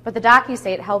sometimes, but the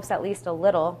DocuState helps at least a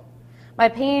little. My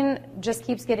pain just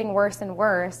keeps getting worse and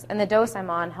worse, and the dose I'm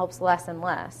on helps less and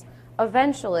less.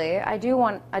 Eventually, I do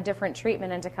want a different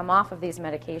treatment and to come off of these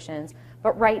medications,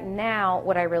 but right now,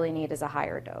 what I really need is a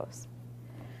higher dose.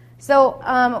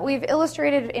 So we've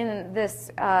illustrated in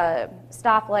this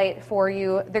stoplight for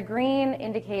you, the green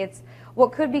indicates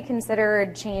what could be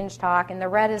considered change talk, and the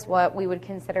red is what we would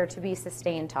consider to be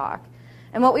sustained talk.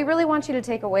 And what we really want you to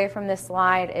take away from this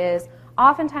slide is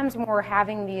oftentimes when we're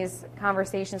having these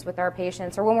conversations with our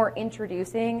patients, or when we're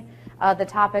introducing the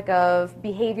topic of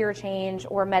behavior change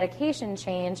or medication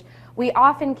change, we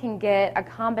often can get a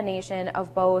combination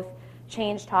of both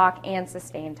change talk and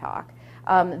sustained talk.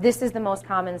 This is the most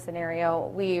common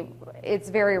scenario. It's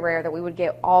very rare that we would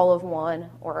get all of one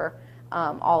or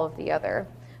all of the other.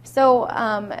 So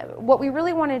what we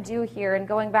really want to do here, and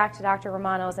going back to Dr.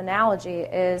 Romano's analogy,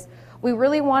 is we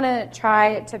really want to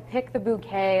try to pick the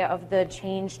bouquet of the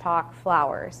change talk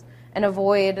flowers and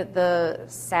avoid the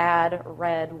sad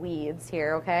red weeds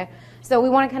here, okay? So we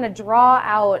want to kind of draw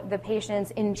out the patient's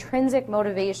intrinsic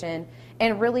motivation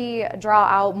and really draw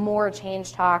out more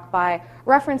change talk by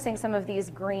referencing some of these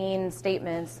green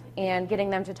statements and getting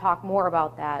them to talk more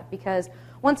about that. Because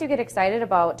once you get excited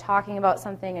about talking about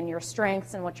something and your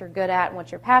strengths and what you're good at and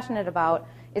what you're passionate about,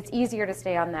 it's easier to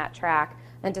stay on that track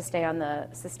than to stay on the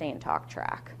sustained talk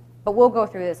track. But we'll go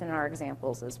through this in our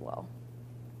examples as well.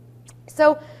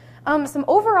 So some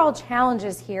overall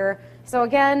challenges here. So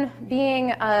again,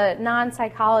 being a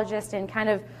non-psychologist and kind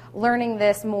of learning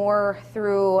this more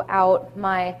throughout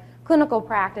my clinical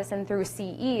practice and through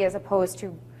CE as opposed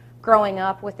to growing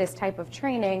up with this type of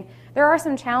training, there are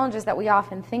some challenges that we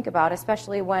often think about,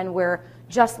 especially when we're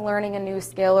just learning a new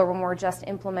skill or when we're just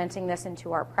implementing this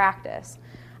into our practice.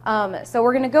 So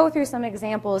we're going to go through some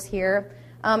examples here,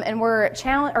 and we're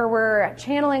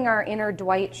channeling our inner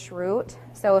Dwight Schrute.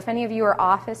 So if any of you are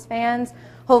Office fans,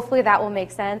 hopefully that will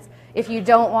make sense. If you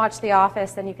don't watch The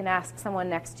Office, then you can ask someone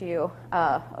next to you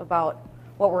about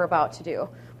what we're about to do.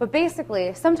 But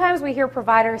basically, sometimes we hear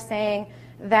providers saying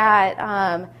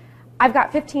that I've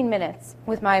got 15 minutes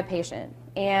with my patient,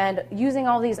 and using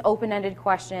all these open-ended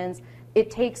questions, it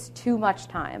takes too much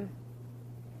time.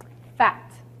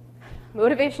 Fact.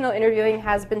 Motivational interviewing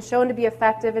has been shown to be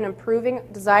effective in improving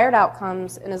desired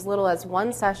outcomes in as little as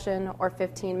 1 session or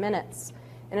 15 minutes.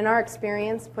 And in our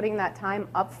experience, putting that time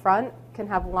up front can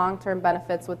have long-term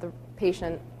benefits with the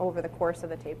patient over the course of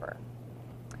the taper.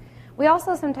 We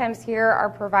also sometimes hear our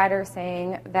providers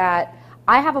saying that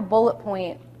I have a bullet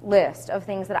point list of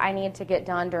things that I need to get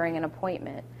done during an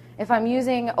appointment. If I'm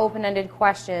using open-ended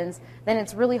questions, then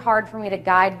it's really hard for me to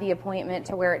guide the appointment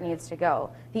to where it needs to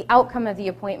go. The outcome of the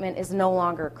appointment is no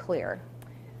longer clear.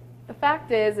 The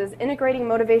fact is integrating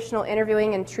motivational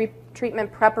interviewing and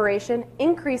treatment preparation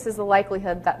increases the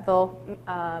likelihood that they'll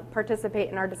participate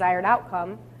in our desired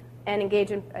outcome and engage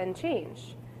in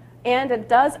change. And it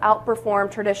does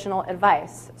outperform traditional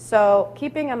advice. So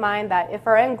keeping in mind that if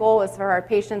our end goal is for our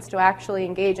patients to actually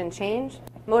engage in change,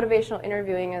 motivational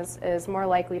interviewing is more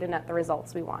likely to net the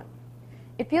results we want.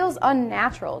 It feels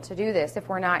unnatural to do this if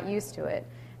we're not used to it.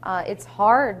 It's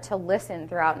hard to listen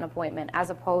throughout an appointment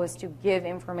as opposed to give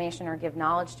information or give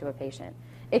knowledge to a patient.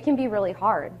 It can be really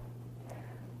hard.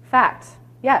 Fact.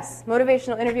 Yes,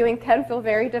 motivational interviewing can feel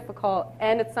very difficult,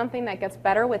 and it's something that gets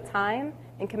better with time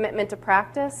and commitment to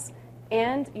practice,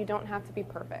 and you don't have to be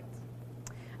perfect.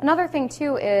 Another thing,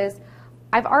 too, is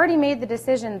I've already made the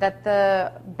decision that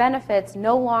the benefits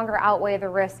no longer outweigh the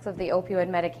risks of the opioid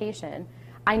medication.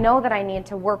 I know that I need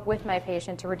to work with my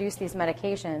patient to reduce these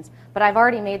medications, but I've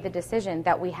already made the decision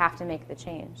that we have to make the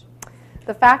change.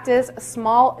 The fact is, a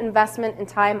small investment in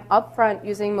time up front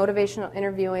using motivational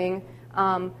interviewing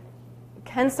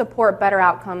can support better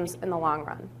outcomes in the long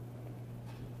run.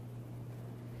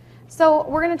 So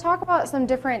we're going to talk about some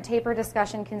different taper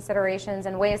discussion considerations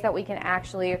and ways that we can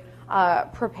actually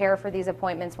prepare for these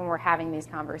appointments when we're having these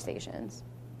conversations.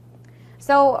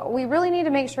 So we really need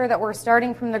to make sure that we're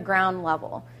starting from the ground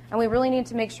level, and we really need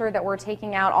to make sure that we're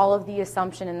taking out all of the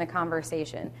assumption in the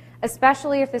conversation,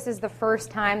 especially if this is the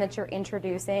first time that you're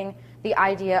introducing the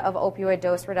idea of opioid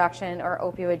dose reduction or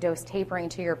opioid dose tapering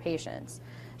to your patients.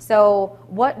 So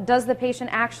what does the patient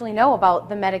actually know about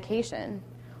the medication?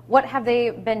 What have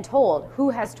they been told? Who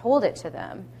has told it to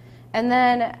them? And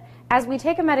then as we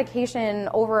take a medication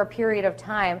over a period of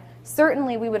time,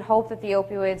 certainly we would hope that the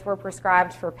opioids were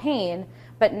prescribed for pain,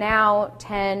 but now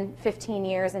 10, 15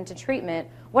 years into treatment,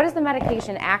 what is the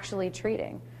medication actually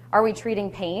treating? Are we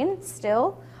treating pain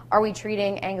still? Are we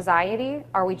treating anxiety?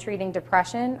 Are we treating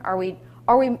depression? Are we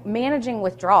managing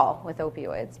withdrawal with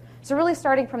opioids? So really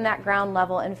starting from that ground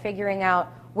level and figuring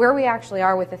out where we actually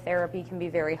are with the therapy can be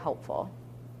very helpful.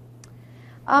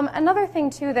 Another thing,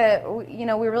 too, that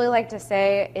we really like to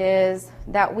say is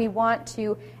that we want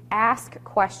to ask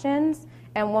questions,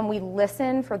 and when we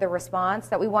listen for the response,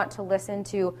 that we want to listen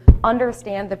to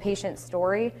understand the patient's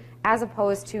story as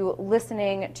opposed to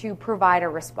listening to provide a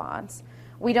response.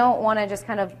 We don't want to just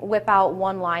kind of whip out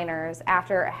one-liners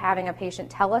after having a patient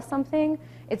tell us something.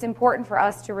 It's important for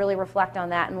us to really reflect on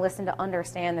that and listen to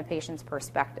understand the patient's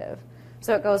perspective.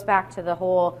 So it goes back to the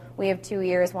whole we have 2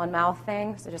 ears, 1 mouth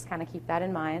thing, so just kind of keep that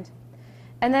in mind.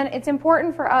 And then it's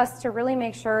important for us to really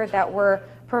make sure that we're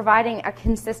providing a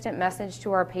consistent message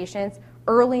to our patients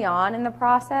early on in the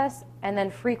process and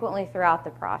then frequently throughout the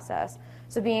process.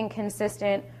 So being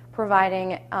consistent,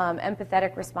 providing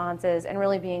empathetic responses, and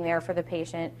really being there for the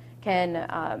patient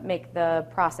can make the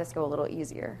process go a little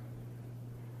easier.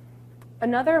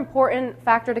 Another important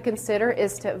factor to consider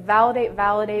is to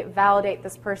validate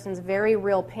this person's very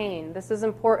real pain. This is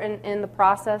important in the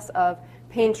process of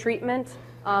pain treatment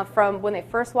from when they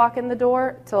first walk in the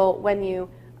door till when you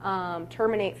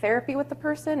terminate therapy with the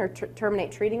person or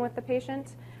terminate treating with the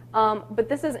patient. But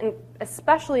this is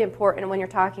especially important when you're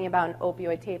talking about an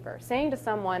opioid taper. Saying to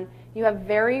someone, you have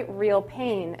very real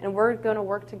pain and we're going to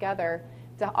work together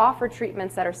to offer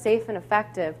treatments that are safe and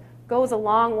effective goes a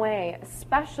long way,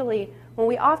 especially when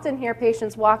we often hear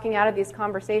patients walking out of these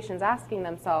conversations asking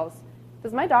themselves,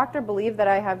 does my doctor believe that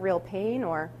I have real pain,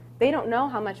 or they don't know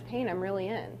how much pain I'm really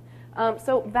in?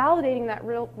 So validating that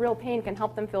real pain can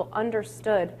help them feel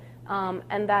understood,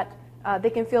 and that they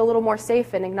can feel a little more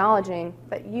safe in acknowledging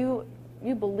that you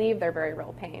believe their very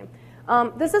real pain.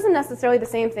 This isn't necessarily the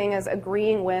same thing as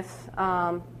agreeing with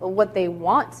what they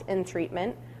want in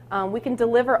treatment. We can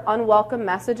deliver unwelcome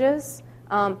messages,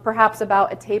 perhaps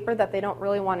about a taper that they don't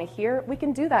really want to hear. We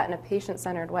can do that in a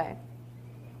patient-centered way.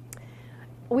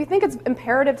 We think it's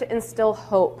imperative to instill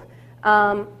hope.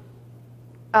 Opioid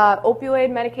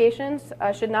medications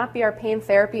should not be our pain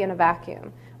therapy in a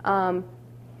vacuum.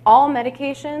 All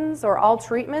medications or all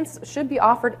treatments should be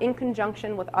offered in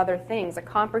conjunction with other things. A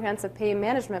comprehensive pain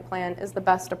management plan is the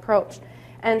best approach.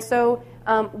 And so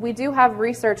we do have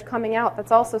research coming out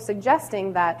that's also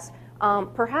suggesting that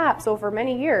perhaps over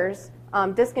many years,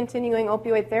 discontinuing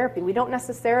opioid therapy, we don't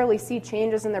necessarily see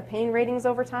changes in their pain ratings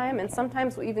over time, and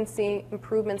sometimes we even see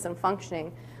improvements in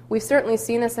functioning. We've certainly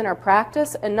seen this in our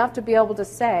practice, enough to be able to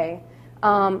say,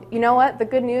 you know what, the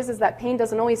good news is that pain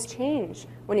doesn't always change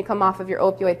when you come off of your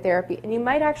opioid therapy, and you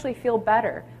might actually feel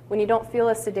better when you don't feel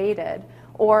as sedated,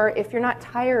 or if you're not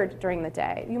tired during the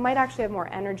day, you might actually have more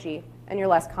energy and you're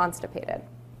less constipated.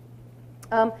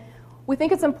 We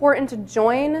think it's important to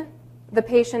join the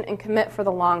patient and commit for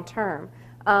the long term.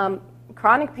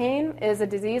 Chronic pain is a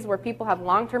disease where people have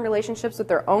long-term relationships with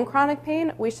their own chronic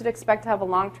pain. We should expect to have a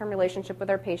long-term relationship with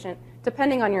our patient,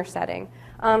 depending on your setting.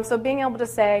 So being able to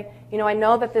say, you know, I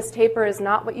know that this taper is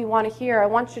not what you want to hear. I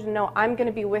want you to know I'm going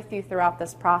to be with you throughout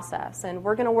this process, and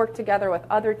we're going to work together with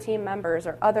other team members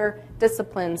or other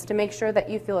disciplines to make sure that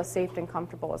you feel as safe and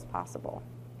comfortable as possible.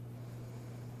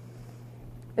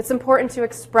 It's important to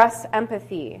express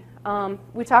empathy.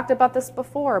 We talked about this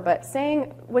before, but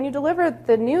saying when you deliver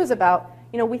the news about,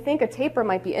 you know, we think a taper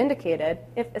might be indicated,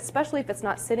 especially if it's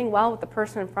not sitting well with the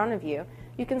person in front of you,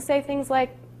 you can say things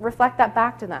like, reflect that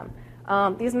back to them.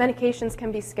 These medications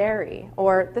can be scary,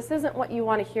 or this isn't what you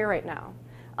want to hear right now.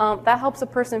 That helps a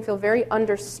person feel very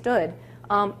understood.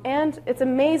 And it's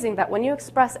amazing that when you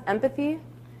express empathy,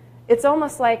 it's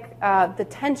almost like the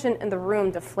tension in the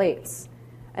room deflates.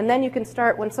 And then you can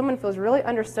start, when someone feels really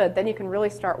understood, then you can really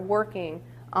start working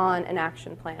on an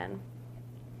action plan.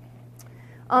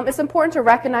 It's important to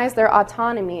recognize their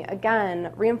autonomy,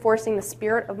 again, reinforcing the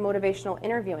spirit of motivational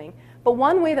interviewing. But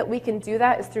one way that we can do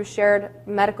that is through shared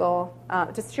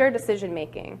shared decision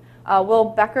making. Will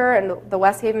Becker and the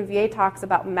West Haven VA talks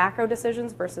about macro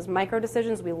decisions versus micro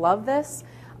decisions. We love this.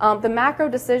 The macro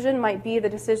decision might be the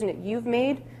decision that you've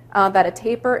made that a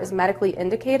taper is medically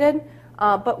indicated.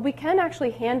 But we can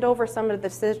actually hand over some of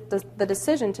the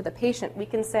decision to the patient. We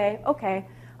can say, okay,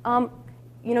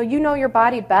 you know your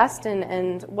body best,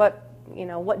 and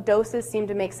what doses seem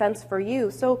to make sense for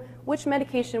you. So which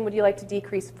medication would you like to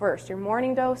decrease first? Your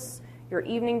morning dose, your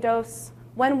evening dose?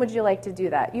 When would you like to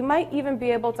do that? You might even be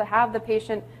able to have the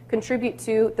patient contribute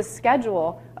to the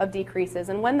schedule of decreases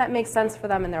and when that makes sense for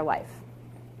them in their life.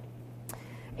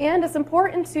 And it's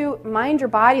important to mind your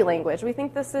body language. We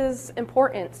think this is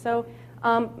important. So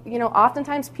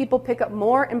oftentimes people pick up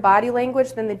more in body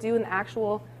language than they do in the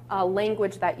actual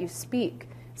language that you speak.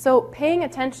 So paying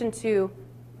attention to,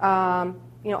 how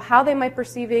are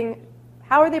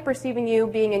they perceiving you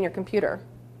being in your computer,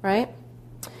 right?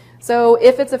 So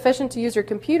if it's efficient to use your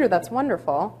computer, that's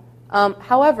wonderful.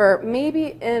 However,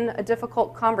 maybe in a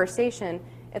difficult conversation,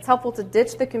 it's helpful to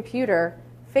ditch the computer,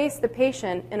 face the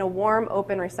patient in a warm,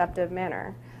 open, receptive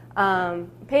manner.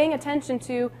 Paying attention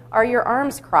to, are your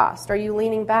arms crossed? Are you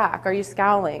leaning back? Are you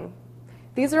scowling?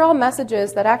 These are all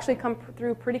messages that actually come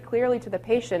through pretty clearly to the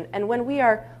patient. And when we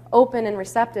are open and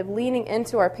receptive, leaning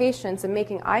into our patients and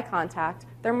making eye contact,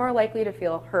 they're more likely to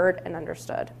feel heard and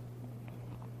understood.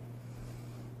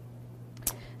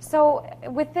 So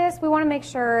with this, we want to make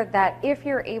sure that if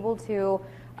you're able to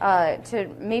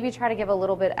maybe try to give a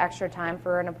little bit extra time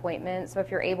for an appointment. So if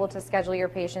you're able to schedule your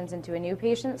patients into a new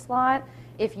patient slot,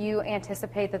 if you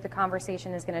anticipate that the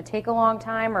conversation is going to take a long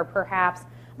time or perhaps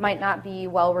might not be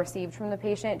well received from the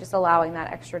patient, just allowing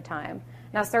that extra time.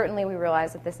 Now, certainly we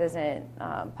realize that this isn't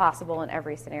possible in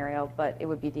every scenario, but it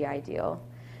would be the ideal.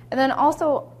 And then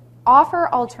also offer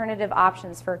alternative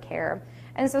options for care.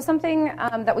 And so something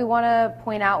that we want to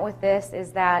point out with this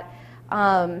is that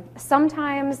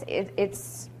sometimes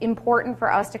it's important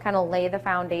for us to kind of lay the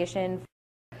foundation for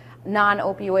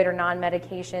non-opioid or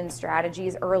non-medication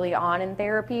strategies early on in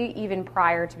therapy, even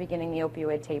prior to beginning the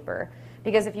opioid taper.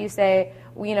 Because if you say,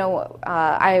 we're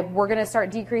going to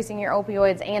start decreasing your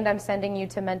opioids and I'm sending you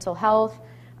to mental health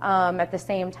at the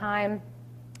same time,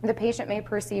 the patient may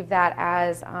perceive that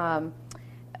as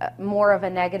more of a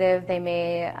negative. They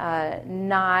may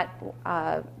not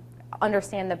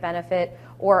understand the benefit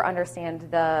or understand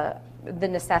the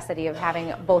necessity of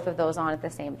having both of those on at the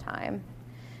same time.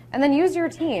 And then use your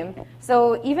team.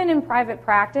 So even in private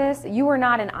practice, you are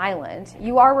not an island.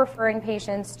 You are referring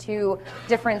patients to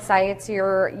different sites.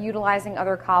 You're utilizing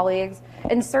other colleagues.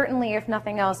 And certainly, if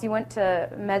nothing else, you went to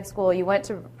med school, you went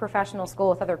to professional school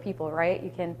with other people, right?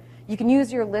 You can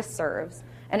use your listservs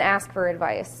and ask for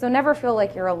advice. So never feel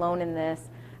like you're alone in this,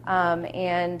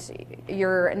 and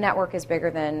your network is bigger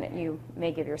than you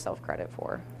may give yourself credit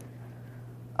for.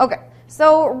 Okay.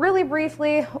 So really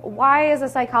briefly, why is a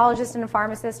psychologist and a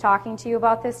pharmacist talking to you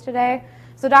about this today?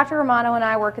 So Dr. Romano and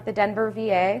I work at the Denver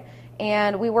VA,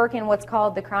 and we work in what's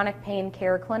called the Chronic Pain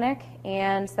Care Clinic.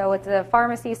 And so it's a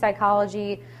pharmacy,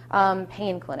 psychology,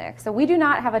 pain clinic. So we do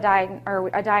not have a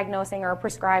diagnosing or a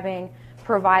prescribing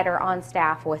provider on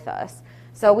staff with us.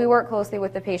 So we work closely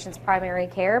with the patient's primary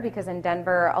care, because in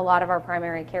Denver, a lot of our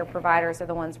primary care providers are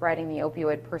the ones writing the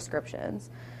opioid prescriptions.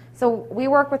 So we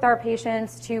work with our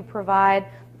patients to provide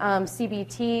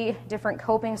CBT, different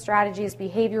coping strategies,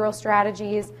 behavioral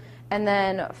strategies, and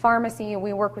then pharmacy,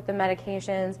 we work with the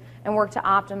medications and work to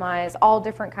optimize all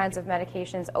different kinds of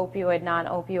medications, opioid,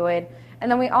 non-opioid. And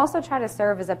then we also try to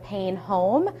serve as a pain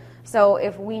home. So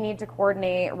if we need to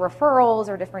coordinate referrals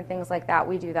or different things like that,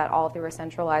 we do that all through a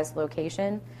centralized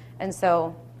location. And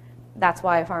so that's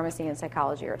why pharmacy and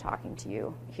psychology are talking to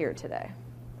you here today.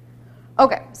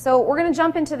 Okay, so we're going to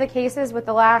jump into the cases with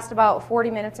the last about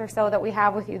 40 minutes or so that we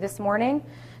have with you this morning.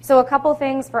 So a couple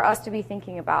things for us to be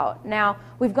thinking about. Now,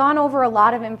 we've gone over a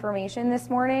lot of information this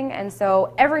morning, and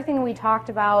so everything we talked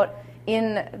about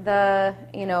in the,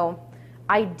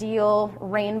 ideal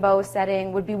rainbow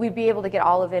setting would be we'd be able to get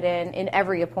all of it in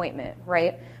every appointment,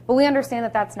 right? But we understand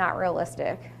that that's not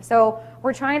realistic. So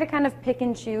we're trying to kind of pick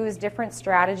and choose different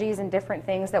strategies and different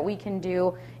things that we can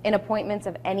do in appointments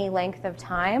of any length of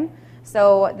time.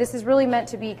 So this is really meant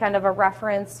to be kind of a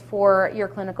reference for your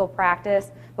clinical practice,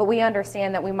 but we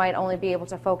understand that we might only be able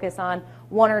to focus on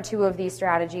one or two of these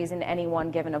strategies in any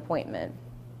one given appointment.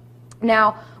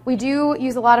 Now, we do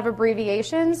use a lot of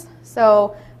abbreviations,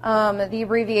 so the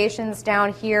abbreviations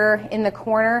down here in the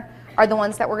corner are the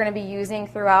ones that we're going to be using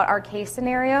throughout our case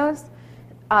scenarios.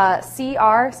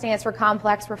 CR stands for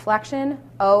complex reflection,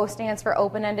 O stands for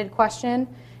open-ended question,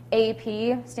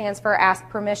 AP stands for ask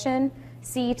permission,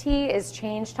 CT is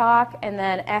change talk, and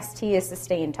then ST is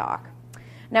sustain talk.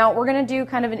 Now, we're going to do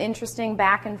kind of an interesting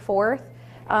back and forth.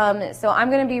 So I'm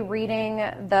going to be reading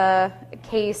the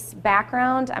case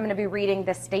background, I'm going to be reading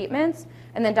the statements,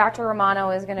 and then Dr. Romano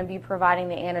is going to be providing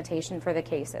the annotation for the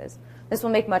cases. This will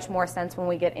make much more sense when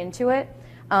we get into it,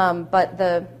 but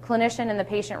the clinician and the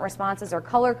patient responses are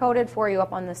color-coded for you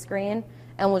up on the screen,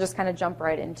 and we'll just kind of jump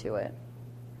right into it.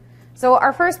 So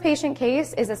our first patient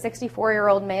case is a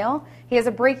 64-year-old male. He has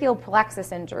a brachial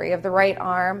plexus injury of the right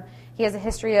arm. He has a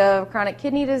history of chronic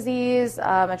kidney disease,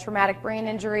 a traumatic brain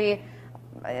injury,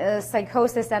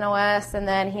 psychosis, NOS, and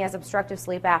then he has obstructive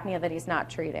sleep apnea that he's not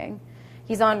treating.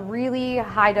 He's on really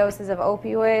high doses of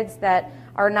opioids that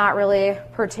are not really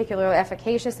particularly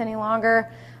efficacious any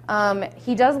longer.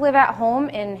 He does live at home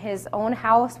in his own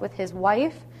house with his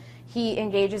wife. He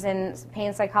engages in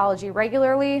pain psychology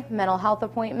regularly, mental health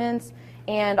appointments,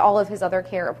 and all of his other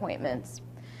care appointments.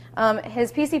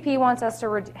 His PCP wants us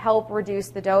to help reduce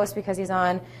the dose because he's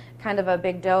on kind of a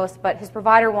big dose, but his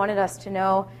provider wanted us to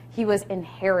know he was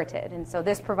inherited, and so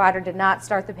this provider did not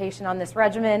start the patient on this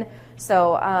regimen,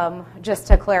 so just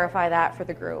to clarify that for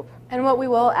the group. And what we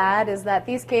will add is that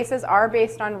these cases are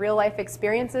based on real-life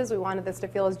experiences. We wanted this to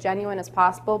feel as genuine as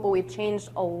possible, but we've changed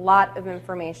a lot of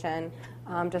information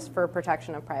just for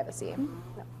protection of privacy.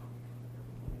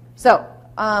 So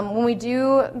when we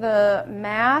do the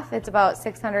math, it's about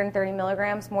 630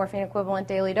 milligrams morphine equivalent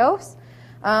daily dose.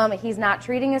 He's not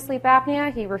treating his sleep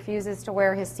apnea. He refuses to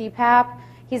wear his CPAP.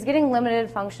 He's getting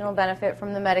limited functional benefit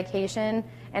from the medication,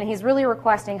 and he's really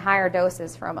requesting higher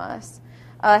doses from us.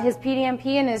 His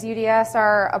PDMP and his UDS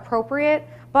are appropriate,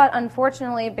 but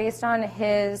unfortunately, based on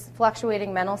his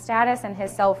fluctuating mental status and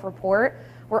his self-report,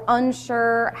 we're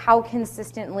unsure how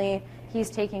consistently he's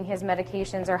taking his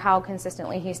medications or how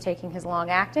consistently he's taking his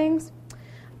long-actings.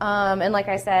 And like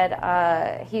I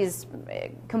said, he's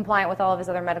compliant with all of his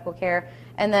other medical care.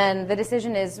 And then the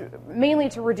decision is mainly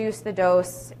to reduce the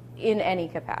dose in any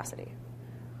capacity.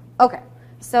 Okay,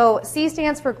 so C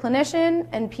stands for clinician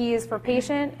and P is for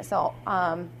patient. So,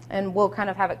 and we'll kind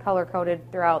of have it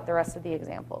color-coded throughout the rest of the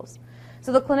examples.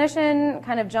 So the clinician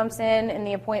kind of jumps in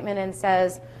the appointment and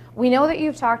says, we know that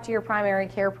you've talked to your primary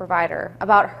care provider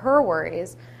about her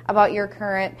worries about your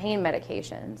current pain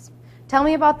medications. Tell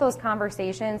me about those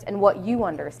conversations and what you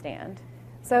understand.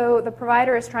 So the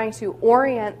provider is trying to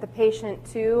orient the patient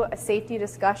to a safety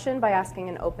discussion by asking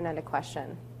an open-ended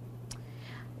question.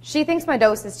 She thinks my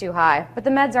dose is too high, but the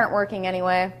meds aren't working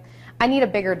anyway. I need a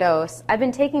bigger dose. I've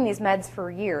been taking these meds for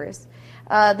years.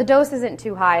 The dose isn't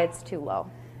too high, it's too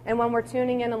low. And when we're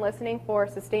tuning in and listening for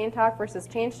sustained talk versus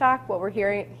change talk, what we're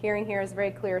hearing here is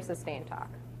very clear sustained talk.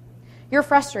 You're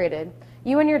frustrated.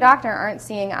 You and your doctor aren't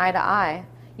seeing eye to eye.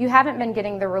 You haven't been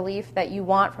getting the relief that you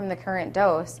want from the current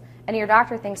dose, and your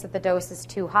doctor thinks that the dose is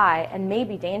too high and may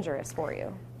be dangerous for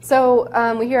you. So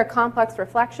we hear a complex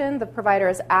reflection. The provider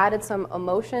has added some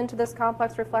emotion to this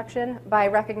complex reflection by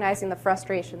recognizing the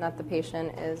frustration that the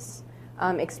patient is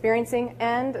experiencing,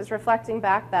 and is reflecting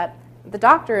back that the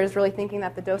doctor is really thinking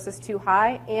that the dose is too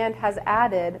high and has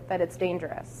added that it's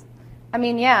dangerous. I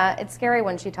mean, yeah, it's scary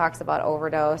when she talks about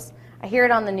overdose. I hear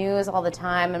it on the news all the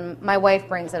time, and my wife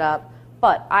brings it up,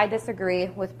 but I disagree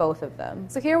with both of them.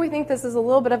 So here we think this is a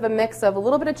little bit of a mix of a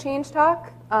little bit of change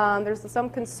talk. There's some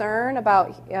concern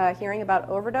about hearing about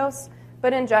overdose,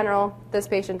 but in general, this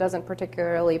patient doesn't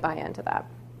particularly buy into that.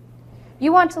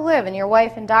 You want to live, and your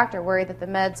wife and doctor worry that the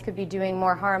meds could be doing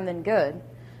more harm than good.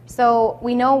 So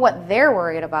we know what they're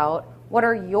worried about. What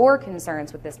are your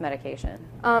concerns with this medication?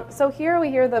 So here we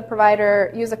hear the provider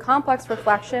use a complex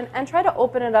reflection and try to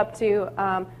open it up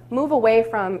to move away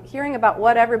from hearing about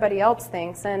what everybody else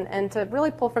thinks and to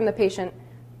really pull from the patient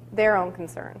their own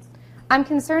concerns. I'm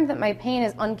concerned that my pain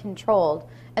is uncontrolled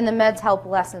and the meds help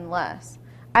less and less.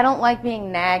 I don't like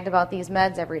being nagged about these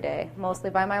meds every day, mostly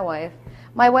by my wife.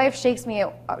 My wife shakes me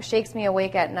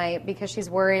awake at night because she's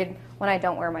worried when I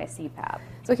don't wear my CPAP.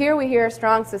 So here we hear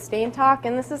strong sustained talk,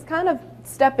 and this is kind of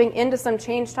stepping into some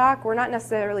change talk. We're not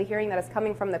necessarily hearing that it's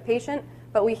coming from the patient,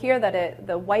 but we hear that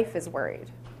the wife is worried.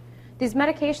 These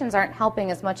medications aren't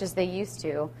helping as much as they used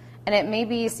to, and it may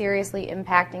be seriously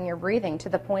impacting your breathing to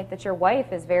the point that your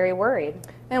wife is very worried.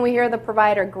 And we hear the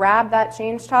provider grab that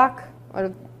change talk,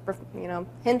 or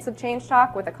hints of change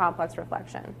talk with a complex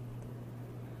reflection.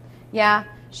 Yeah,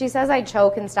 she says I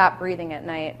choke and stop breathing at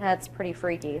night. That's pretty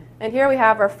freaky. And here we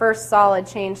have our first solid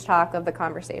change talk of the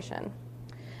conversation.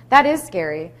 That is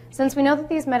scary. Since we know that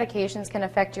these medications can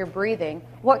affect your breathing,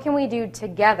 what can we do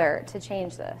together to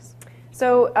change this?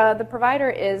 So the provider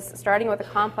is starting with a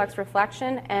complex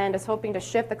reflection and is hoping to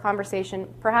shift the conversation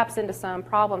perhaps into some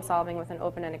problem solving with an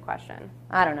open-ended question.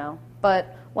 I don't know,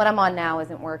 but what I'm on now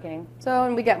isn't working.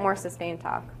 And we get more sustained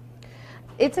talk.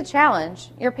 It's a challenge.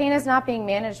 Your pain is not being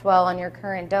managed well on your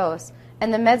current dose,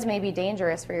 and the meds may be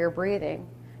dangerous for your breathing.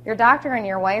 Your doctor and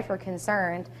your wife are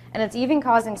concerned, and it's even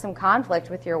causing some conflict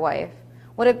with your wife.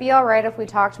 Would it be all right if we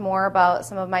talked more about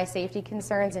some of my safety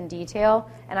concerns in detail,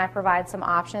 and I provide some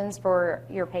options for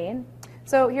your pain?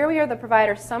 So here we are, the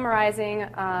provider summarizing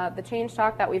the change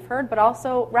talk that we've heard, but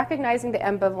also recognizing the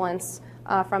ambivalence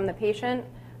from the patient.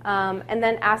 And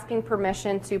then asking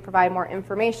permission to provide more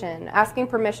information. Asking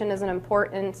permission is an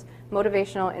important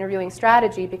motivational interviewing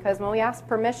strategy because when we ask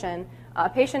permission, a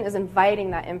patient is inviting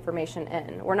that information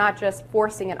in. We're not just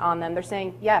forcing it on them. They're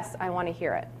saying, yes, I want to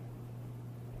hear it.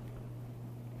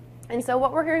 And so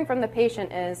what we're hearing from the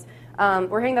patient is,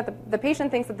 we're hearing that the patient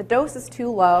thinks that the dose is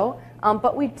too low,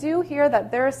 but we do hear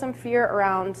that there is some fear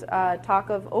around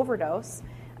talk of overdose.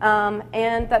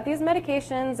 And that these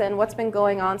medications and what's been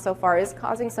going on so far is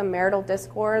causing some marital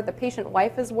discord. The patient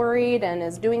wife is worried and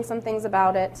is doing some things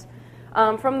about it.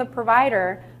 From the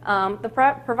provider,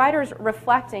 provider's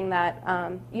reflecting that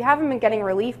you haven't been getting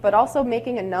relief, but also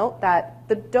making a note that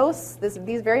the dose,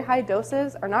 these very high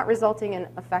doses, are not resulting in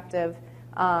effective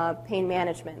pain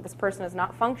management. This person is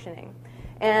not functioning.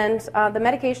 And the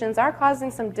medications are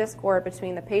causing some discord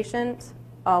between the patient,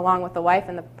 along with the wife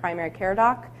and the primary care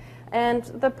doc. And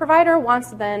the provider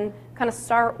wants to then kind of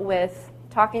start with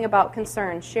talking about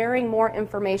concerns, sharing more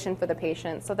information for the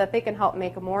patient so that they can help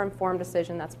make a more informed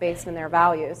decision that's based in their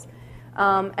values.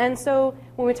 And so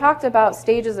when we talked about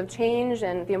stages of change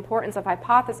and the importance of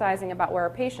hypothesizing about where our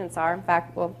patients are, in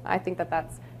fact, I think that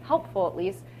that's helpful at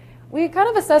least, we kind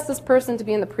of assess this person to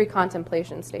be in the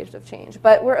pre-contemplation stage of change,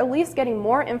 but we're at least getting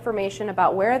more information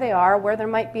about where they are, where there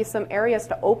might be some areas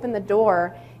to open the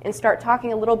door and start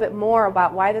talking a little bit more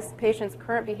about why this patient's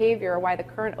current behavior or why the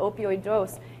current opioid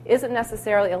dose isn't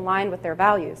necessarily aligned with their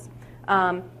values.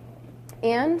 Let's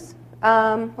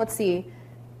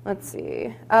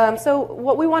see. So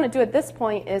what we want to do at this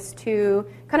point is to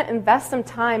kind of invest some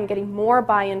time getting more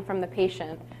buy-in from the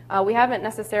patient. We haven't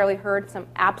necessarily heard some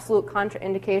absolute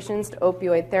contraindications to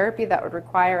opioid therapy that would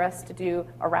require us to do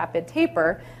a rapid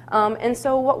taper. And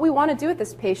so what we want to do with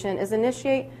this patient is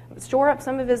shore up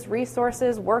some of his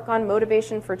resources, work on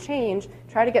motivation for change,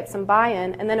 try to get some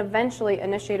buy-in, and then eventually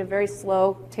initiate a very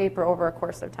slow taper over a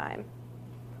course of time.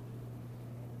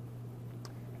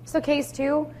 So case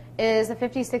 2 is a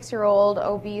 56-year-old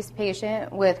obese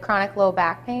patient with chronic low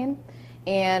back pain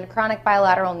and chronic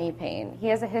bilateral knee pain. He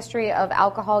has a history of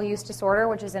alcohol use disorder,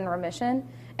 which is in remission,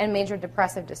 and major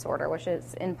depressive disorder, which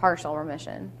is in partial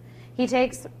remission. He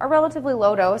takes a relatively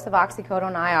low dose of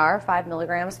oxycodone IR, 5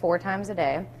 milligrams, 4 times a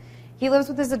day. He lives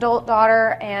with his adult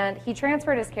daughter, and he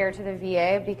transferred his care to the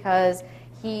VA because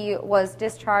he was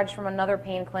discharged from another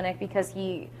pain clinic because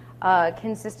he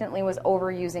consistently was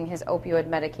overusing his opioid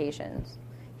medications.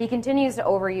 He continues to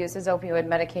overuse his opioid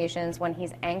medications when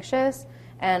he's anxious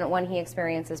and when he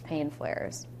experiences pain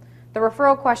flares. The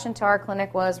referral question to our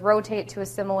clinic was rotate to a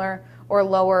similar or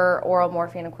lower oral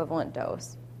morphine equivalent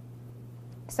dose.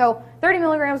 So 30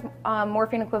 milligrams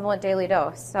morphine equivalent daily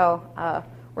dose. So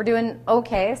we're doing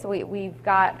okay. So we've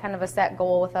got kind of a set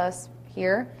goal with us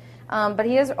here. But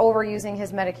he is overusing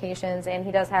his medications, and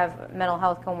he does have mental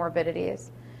health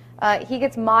comorbidities. He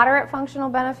gets moderate functional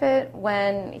benefit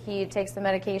when he takes the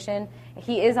medication.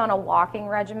 He is on a walking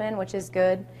regimen, which is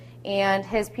good, and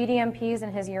his PDMPs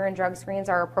and his urine drug screens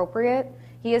are appropriate.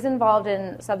 He is involved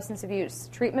in substance abuse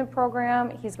treatment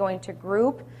program. He's going to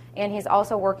group, and he's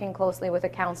also working closely with a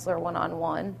counselor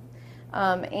one-on-one.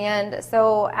 And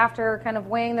so after kind of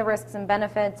weighing the risks and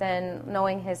benefits and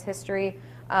knowing his history,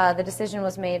 the decision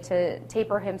was made to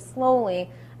taper him slowly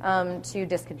to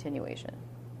discontinuation.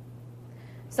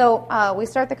 So we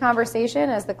start the conversation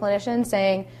as the clinician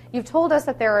saying, you've told us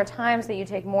that there are times that you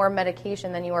take more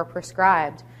medication than you are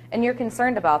prescribed, and you're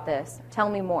concerned about this. Tell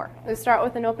me more. We start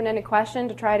with an open-ended question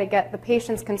to try to get the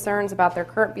patient's concerns about their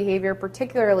current behavior,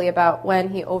 particularly about when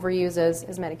he overuses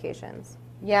his medications.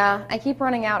 Yeah, I keep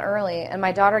running out early, and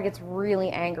my daughter gets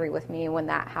really angry with me when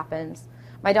that happens.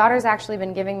 My daughter's actually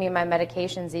been giving me my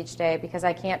medications each day because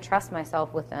I can't trust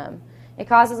myself with them. It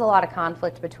causes a lot of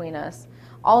conflict between us.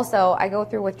 Also, I go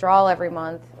through withdrawal every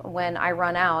month when I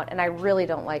run out, and I really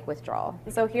don't like withdrawal.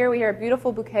 So here we hear a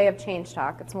beautiful bouquet of change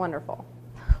talk. It's wonderful.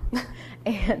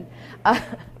 And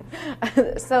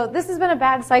so this has been a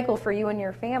bad cycle for you and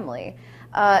your family.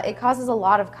 It causes a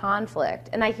lot of conflict.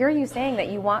 And I hear you saying that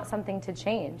you want something to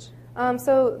change.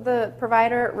 So the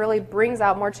provider really brings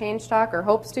out more change talk, or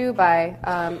hopes to, by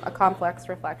a complex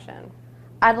reflection.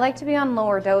 I'd like to be on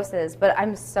lower doses, but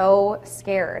I'm so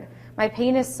scared. My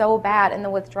pain is so bad, and the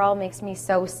withdrawal makes me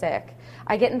so sick.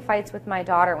 I get in fights with my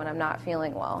daughter when I'm not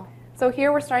feeling well. So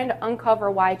here we're starting to uncover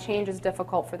why change is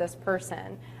difficult for this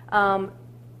person.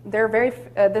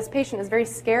 This patient is very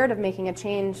scared of making a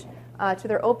change to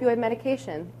their opioid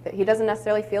medication. He doesn't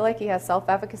necessarily feel like he has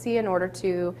self-efficacy in order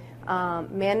to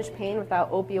manage pain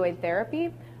without opioid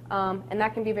therapy, and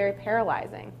that can be very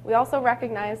paralyzing. We also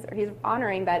recognize, or he's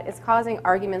honoring, that it's causing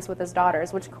arguments with his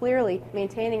daughters, which clearly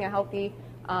maintaining a healthy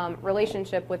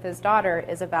relationship with his daughter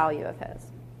is a value of his.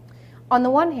 On the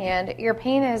one hand, your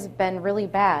pain has been really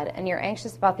bad, and you're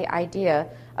anxious about the idea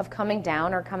of coming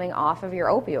down or coming off of your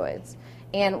opioids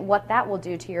and what that will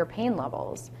do to your pain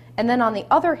levels. And then on the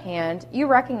other hand, you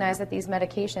recognize that these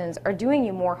medications are doing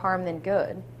you more harm than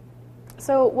good.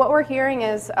 So what we're hearing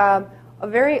is a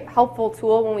very helpful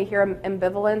tool when we hear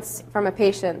ambivalence from a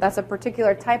patient. That's a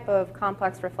particular type of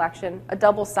complex reflection, a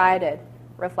double-sided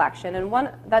reflection. And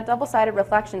that double-sided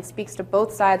reflection speaks to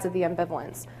both sides of the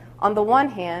ambivalence. On the one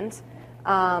hand,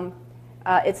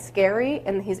 it's scary,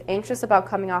 and he's anxious about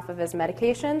coming off of his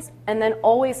medications, and then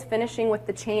always finishing with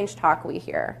the change talk we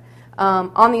hear.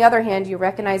 On the other hand, you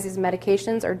recognize these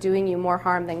medications are doing you more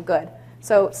harm than good.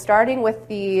 So starting with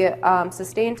the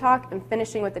sustained talk and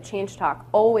finishing with the change talk,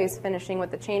 always finishing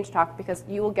with the change talk, because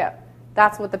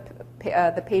that's what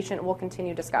the patient will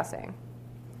continue discussing.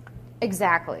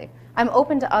 Exactly. I'm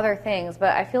open to other things,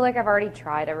 but I feel like I've already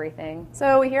tried everything.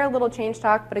 So we hear a little change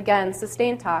talk, but again,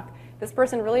 sustained talk. This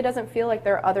person really doesn't feel like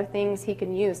there are other things he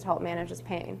can use to help manage his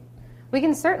pain. We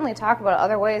can certainly talk about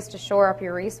other ways to shore up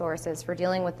your resources for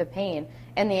dealing with the pain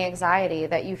and the anxiety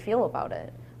that you feel about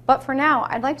it. But for now,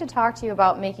 I'd like to talk to you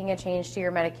about making a change to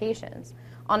your medications.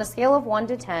 On a scale of 1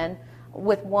 to 10,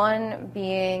 with 1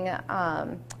 being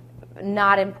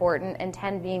not important and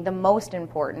 10 being the most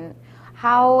important,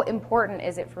 how important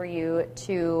is it for you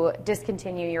to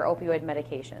discontinue your opioid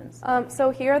medications? So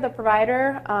here the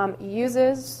provider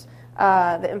uses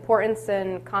the importance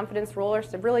and confidence rollers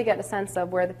to really get a sense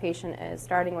of where the patient is,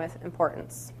 starting with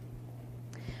importance.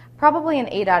 Probably an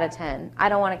 8 out of 10. I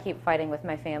don't want to keep fighting with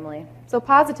my family. So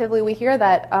positively, we hear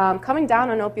that coming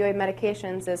down on opioid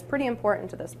medications is pretty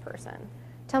important to this person.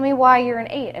 Tell me why you're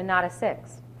an 8 and not a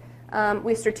 6.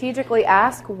 We strategically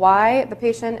ask why the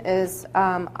patient is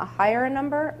a higher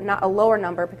number, not a lower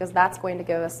number, because that's going to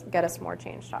get us more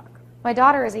change talk. My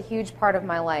daughter is a huge part of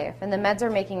my life, and the meds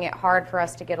are making it hard for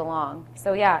us to get along.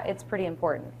 So yeah, it's pretty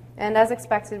important. And as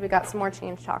expected, we got some more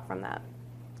change talk from that.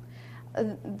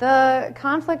 The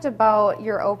conflict about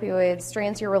your opioids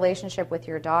strains your relationship with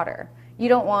your daughter. You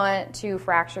don't want to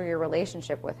fracture your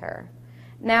relationship with her.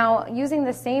 Now, using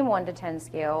the same 1 to 10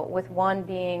 scale, with 1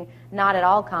 being not at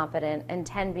all confident and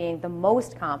 10 being the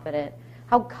most confident,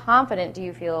 how confident do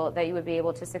you feel that you would be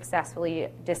able to successfully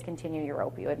discontinue your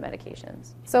opioid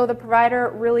medications? So the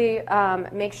provider really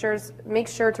makes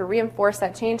sure to reinforce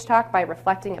that change talk by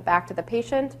reflecting it back to the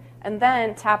patient, and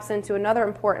then taps into another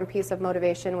important piece of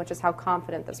motivation, which is how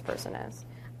confident this person is.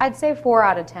 I'd say 4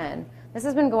 out of 10. This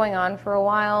has been going on for a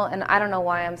while, and I don't know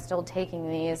why I'm still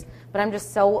taking these, but I'm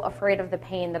just so afraid of the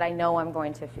pain that I know I'm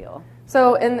going to feel.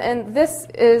 So, and this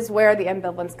is where the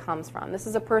ambivalence comes from. This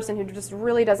is a person who just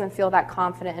really doesn't feel that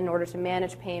confident in order to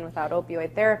manage pain without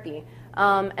opioid therapy.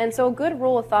 And so a good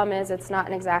rule of thumb is, it's not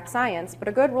an exact science, but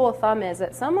a good rule of thumb is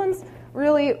that someone's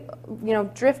really,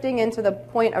 drifting into the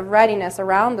point of readiness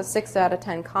around the 6 out of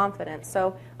 10 confidence.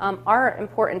 So our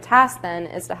important task then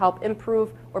is to help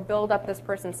improve or build up this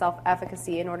person's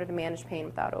self-efficacy in order to manage pain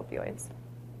without opioids.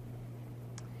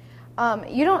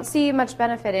 You don't see much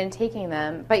benefit in taking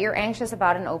them, but you're anxious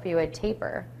about an opioid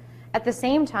taper. At the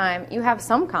same time, you have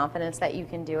some confidence that you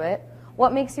can do it.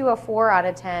 What makes you a 4 out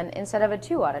of 10 instead of a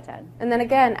 2 out of 10? And then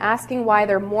again, asking why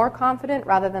they're more confident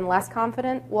rather than less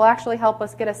confident will actually help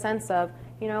us get a sense of,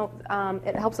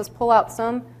 it helps us pull out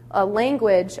some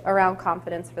language around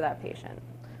confidence for that patient.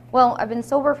 Well, I've been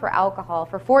sober for alcohol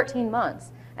for 14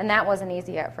 months, and that wasn't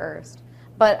easy at first.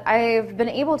 But I've been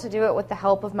able to do it with the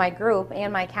help of my group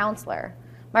and my counselor.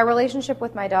 My relationship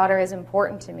with my daughter is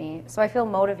important to me, so I feel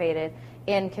motivated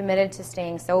and committed to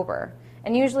staying sober.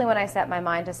 And usually when I set my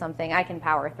mind to something, I can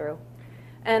power through.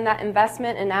 And that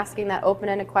investment in asking that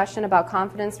open-ended question about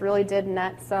confidence really did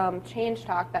net some change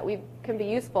talk that can be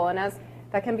useful. And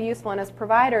as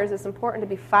providers, it's important to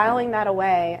be filing that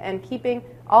away and keeping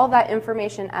all that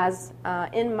information as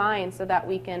in mind so that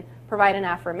we can provide an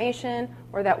affirmation,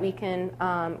 or that we can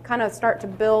kind of start to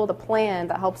build a plan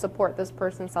that helps support this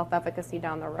person's self-efficacy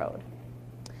down the road.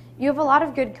 You have a lot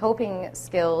of good coping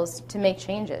skills to make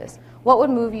changes. What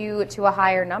would move you to a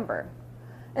higher number?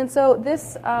 And so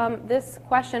this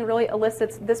question really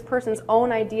elicits this person's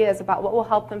own ideas about what will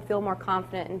help them feel more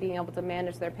confident in being able to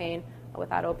manage their pain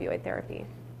without opioid therapy.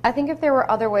 I think if there were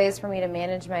other ways for me to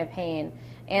manage my pain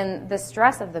and the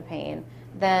stress of the pain,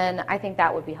 then I think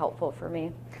that would be helpful for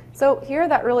me. So here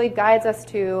that really guides us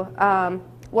to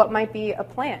what might be a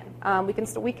plan. We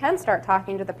can start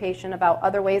talking to the patient about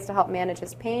other ways to help manage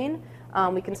his pain.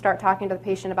 We can start talking to the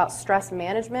patient about stress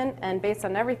management, and based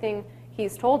on everything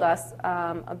he's told us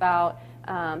about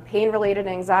pain-related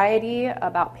anxiety,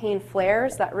 about pain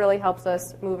flares, that really helps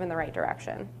us move in the right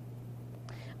direction.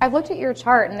 I've looked at your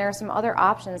chart, and there are some other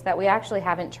options that we actually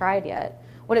haven't tried yet.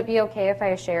 Would it be okay if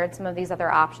I shared some of these other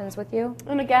options with you?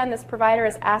 And again, this provider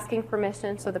is asking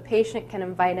permission so the patient can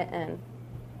invite it in.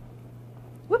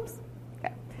 Whoops.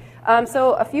 Okay.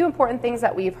 So a few important things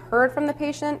that we've heard from the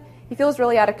patient. He feels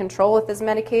really out of control with his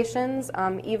medications.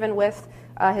 Even with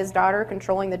his daughter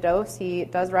controlling the dose, he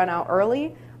does run out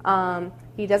early.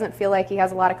 He doesn't feel like he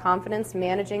has a lot of confidence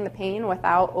managing the pain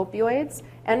without opioids.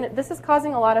 And this is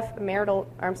causing a lot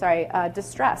of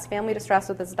distress, family distress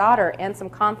with his daughter, and some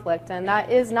conflict. And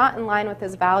that is not in line with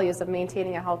his values of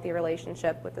maintaining a healthy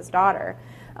relationship with his daughter.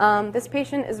 This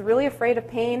patient is really afraid of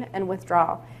pain and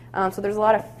withdrawal. So there's a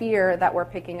lot of fear that we're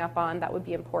picking up on that would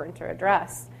be important to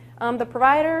address. The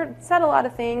provider said a lot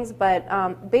of things,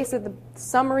 but basically the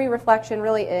summary reflection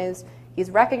really is he's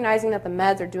recognizing that the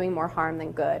meds are doing more harm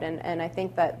than good. And I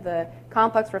think that the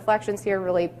complex reflections here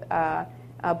really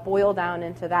boil down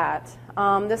into that.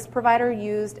 This provider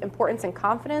used importance and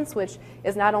confidence, which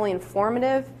is not only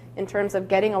informative in terms of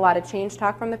getting a lot of change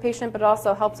talk from the patient, but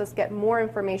also helps us get more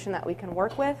information that we can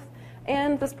work with.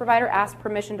 And this provider asked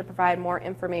permission to provide more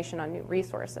information on new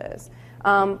resources.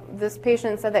 This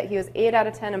patient said that he was 8 out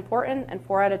of 10 important and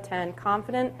 4 out of 10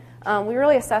 confident. We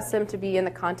really assessed him to be in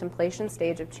the contemplation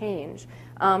stage of change.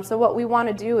 So what we want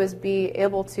to do is be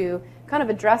able to kind of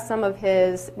address some of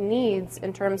his needs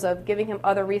in terms of giving him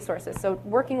other resources. So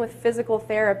working with physical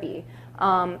therapy,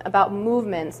 about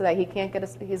movement so that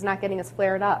he's not getting as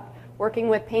flared up. Working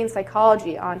with pain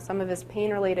psychology on some of his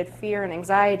pain-related fear and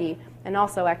anxiety, and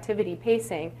also activity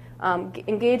pacing,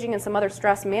 engaging in some other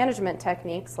stress management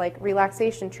techniques like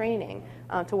relaxation training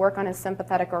to work on his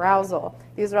sympathetic arousal.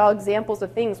 These are all examples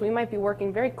of things we might be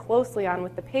working very closely on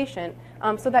with the patient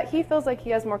so that he feels like he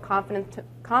has more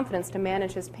confidence to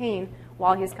manage his pain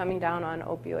while he's coming down on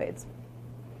opioids.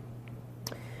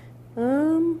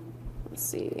 Let's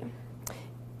see.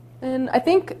 And I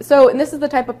think, and this is the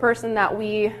type of person that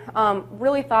we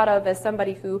really thought of as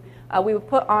somebody who we would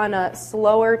put on a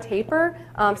slower taper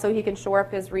so he can shore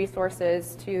up his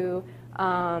resources to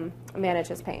manage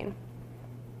his pain.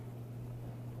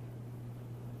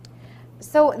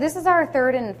 So this is our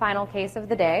third and final case of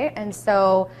the day, and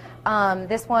so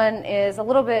this one is a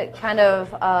little bit kind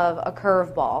of a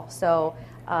curveball, so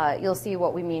you'll see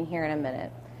what we mean here in a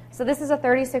minute. So this is a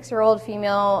 36-year-old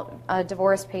female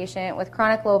divorced patient with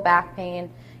chronic low back pain,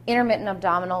 intermittent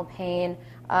abdominal pain.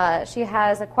 She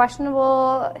has a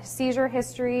questionable seizure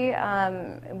history.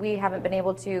 We haven't been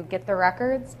able to get the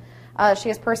records. She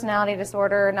has personality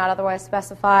disorder, not otherwise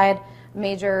specified,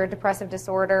 major depressive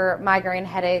disorder, migraine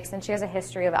headaches, and she has a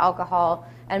history of alcohol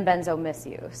and benzo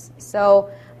misuse. So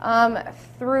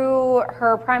through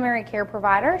her primary care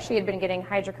provider, she had been getting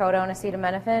hydrocodone,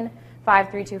 acetaminophen,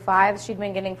 5325. She'd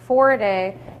been getting 4 a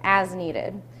day as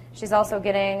needed. She's also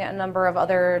getting a number of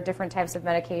other different types of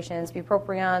medications,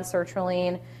 bupropion,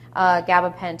 sertraline,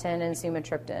 gabapentin, and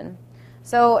sumatriptan.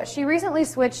 So she recently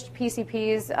switched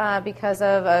PCPs because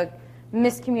of a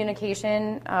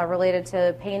miscommunication related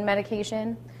to pain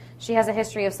medication. She has a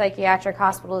history of psychiatric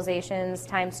hospitalizations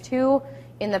 ×2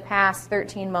 in the past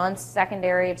 13 months,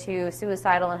 secondary to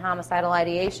suicidal and homicidal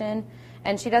ideation.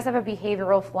 And she does have a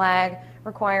behavioral flag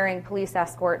requiring police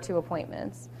escort to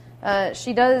appointments.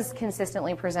 She does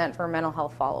consistently present for mental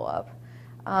health follow-up.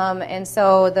 And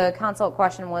so the consult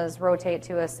question was rotate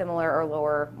to a similar or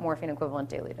lower morphine equivalent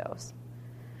daily dose.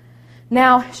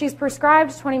 Now, she's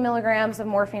prescribed 20 milligrams of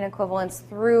morphine equivalents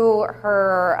through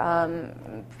her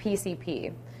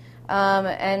PCP.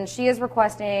 And she is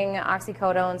requesting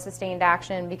oxycodone sustained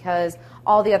action because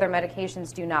all the other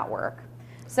medications do not work.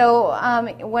 So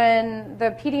when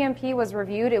the PDMP was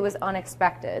reviewed, it was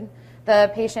unexpected.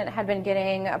 The patient had been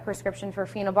getting a prescription for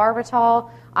phenobarbital,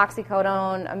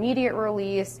 oxycodone, immediate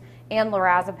release, and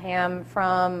lorazepam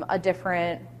from a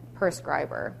different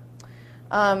prescriber.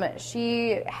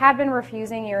 She had been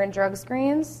refusing urine drug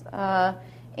screens,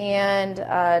 and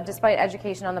despite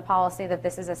education on the policy that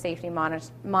this is a safety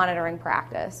monitoring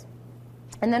practice.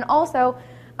 And then also,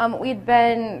 we'd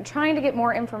been trying to get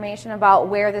more information about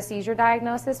where the seizure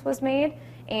diagnosis was made,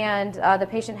 and the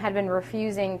patient had been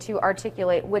refusing to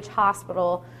articulate which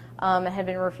hospital had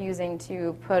been refusing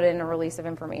to put in a release of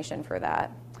information for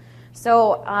that.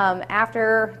 So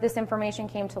after this information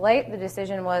came to light, the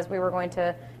decision was we were going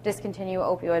to discontinue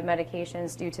opioid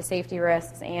medications due to safety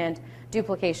risks and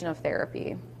duplication of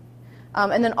therapy.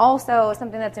 And then also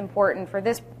something that's important for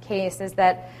this case is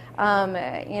that,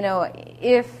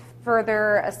 if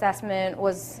further assessment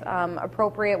was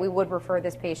appropriate, we would refer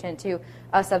this patient to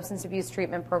a substance abuse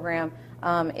treatment program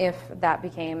if that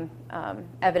became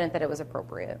evident that it was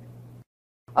appropriate.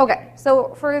 Okay,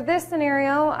 so for this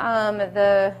scenario,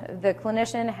 the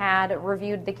clinician had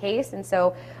reviewed the case and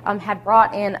so had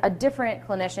brought in a different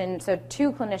clinician, so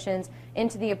 2 clinicians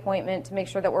into the appointment to make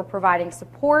sure that we're providing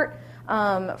support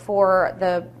for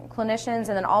the clinicians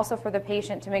and then also for the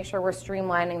patient to make sure we're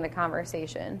streamlining the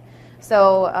conversation.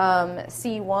 So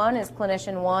C1 is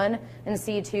clinician 1 and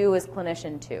C2 is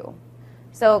clinician 2.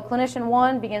 So clinician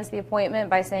 1 begins the appointment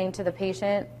by saying to the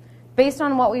patient, based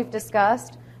on what we've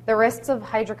discussed, the risks of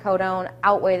hydrocodone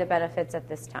outweigh the benefits at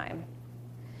this time.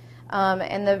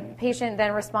 And the patient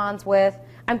then responds with,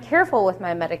 I'm careful with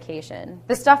my medication.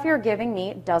 The stuff you're giving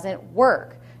me doesn't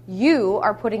work. You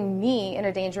are putting me in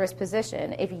a dangerous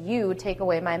position if you take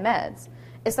away my meds.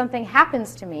 If something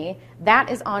happens to me, that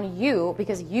is on you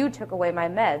because you took away my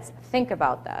meds. Think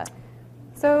about that.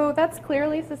 So that's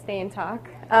clearly sustained talk.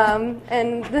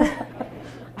 And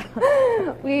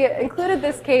we included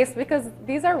this case because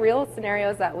these are real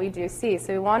scenarios that we do see.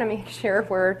 So we want to make sure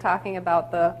we're talking about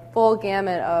the full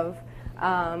gamut of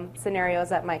scenarios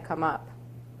that might come up.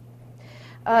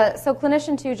 So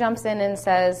clinician 2 jumps in and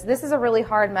says, this is a really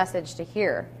hard message to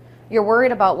hear. You're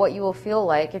worried about what you will feel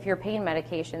like if your pain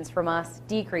medications from us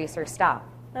decrease or stop.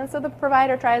 And so the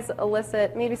provider tries to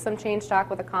elicit maybe some change talk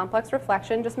with a complex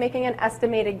reflection, just making an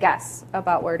estimated guess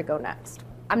about where to go next.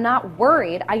 I'm not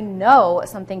worried. I know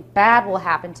something bad will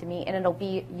happen to me and it'll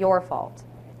be your fault.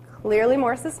 Clearly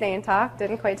more sustained talk.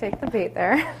 Didn't quite take the bait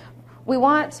there. We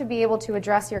want to be able to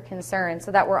address your concerns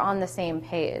so that we're on the same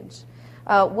page.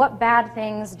 what bad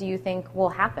things do you think will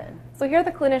happen? So here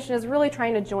the clinician is really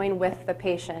trying to join with the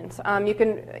patient. You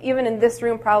can, even in this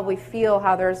room, probably feel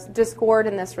how there's discord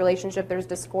in this relationship. There's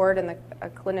discord in the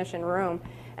clinician room.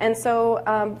 And so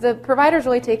the provider is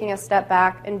really taking a step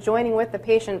back and joining with the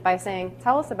patient by saying,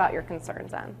 tell us about your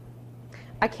concerns then.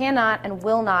 I cannot and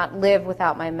will not live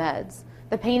without my meds.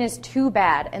 The pain is too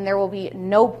bad, and there will be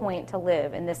no point to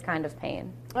live in this kind of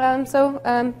pain.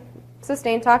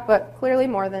 Sustained talk, but clearly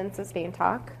more than sustained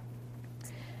talk.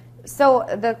 So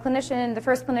the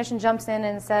first clinician jumps in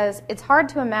and says, it's hard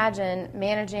to imagine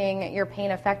managing your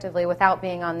pain effectively without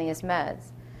being on these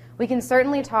meds. We can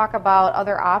certainly talk about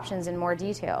other options in more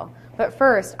detail, but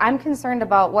first, I'm concerned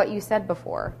about what you said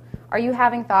before. Are you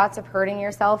having thoughts of hurting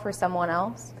yourself or someone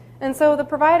else? And so the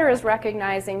provider is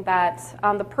recognizing that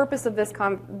the purpose of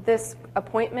this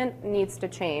appointment needs to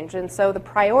change. And so the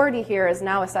priority here is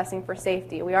now assessing for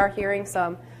safety. We are hearing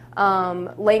some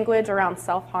language around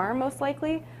self-harm, most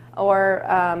likely,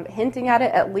 or hinting at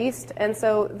it at least. And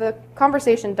so the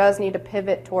conversation does need to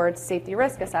pivot towards safety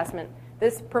risk assessment.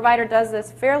 This provider does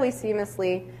this fairly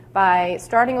seamlessly by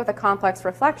starting with a complex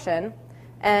reflection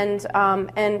and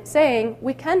saying,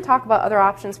 we can talk about other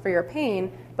options for your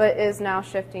pain, but is now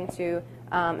shifting to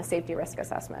a safety risk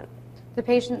assessment. The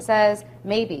patient says,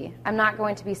 maybe. I'm not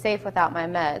going to be safe without my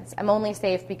meds. I'm only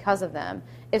safe because of them.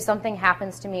 If something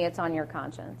happens to me, it's on your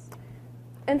conscience.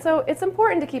 And so it's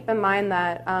important to keep in mind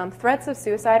that threats of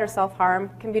suicide or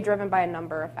self-harm can be driven by a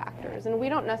number of factors, and we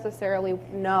don't necessarily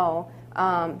know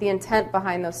the intent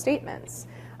behind those statements.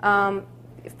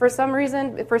 For some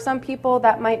reason, for some people,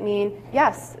 that might mean,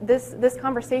 yes, this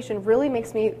conversation really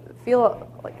makes me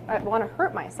feel like I want to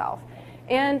hurt myself.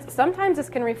 And sometimes this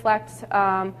can reflect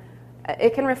an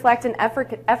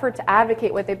effort to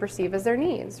advocate what they perceive as their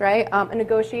needs, right? A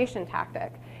negotiation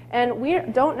tactic. And we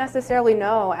don't necessarily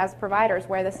know as providers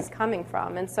where this is coming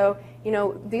from. And so,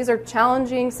 these are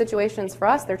challenging situations for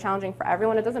us. They're challenging for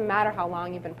everyone. It doesn't matter how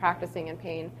long you've been practicing in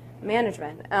pain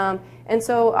management. And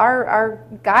so our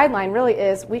guideline really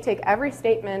is we take every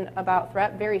statement about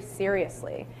threat very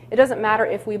seriously. It doesn't matter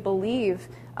if we believe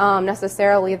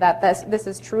necessarily that this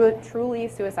is truly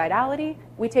suicidality.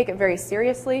 We take it very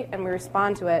seriously and we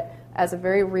respond to it as a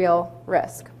very real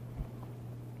risk.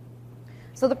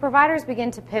 So the providers begin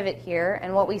to pivot here,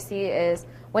 and what we see is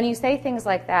when you say things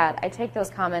like that, I take those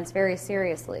comments very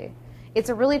seriously. It's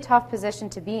a really tough position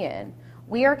to be in.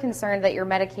 We are concerned that your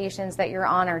medications that you're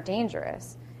on are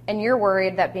dangerous, and you're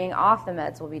worried that being off the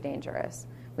meds will be dangerous.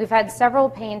 We've had several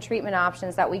pain treatment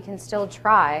options that we can still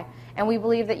try, and we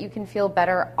believe that you can feel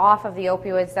better off of the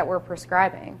opioids that we're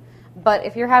prescribing. But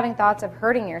if you're having thoughts of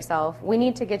hurting yourself, we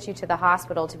need to get you to the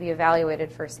hospital to be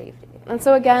evaluated for safety. And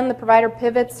so again, the provider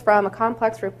pivots from a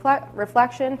complex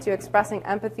reflection to expressing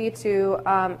empathy to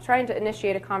trying to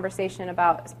initiate a conversation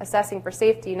about assessing for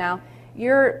safety. Now,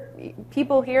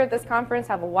 people here at this conference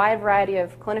have a wide variety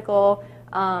of clinical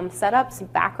setups,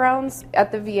 backgrounds.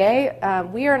 At the VA,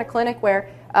 we are in a clinic where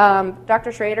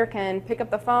Dr. Schrader can pick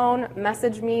up the phone,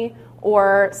 message me,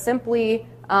 or simply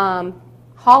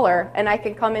holler, and I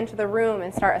can come into the room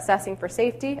and start assessing for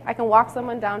safety. I can walk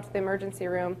someone down to the emergency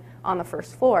room on the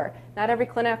first floor. Not every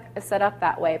clinic is set up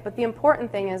that way, but the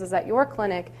important thing is that your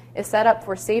clinic is set up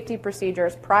for safety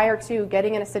procedures prior to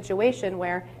getting in a situation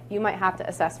where you might have to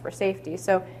assess for safety.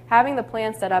 So having the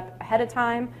plan set up ahead of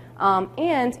time,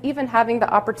 and even having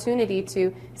the opportunity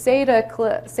to say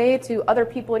to other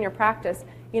people in your practice,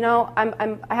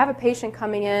 I have a patient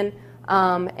coming in,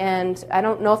 and I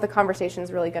don't know if the conversation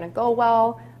is really going to go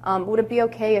well. Would it be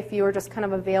okay if you were just kind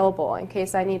of available in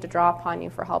case I need to draw upon you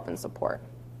for help and support?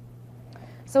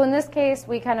 So in this case,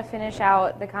 we kind of finish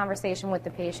out the conversation with the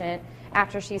patient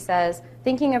after she says,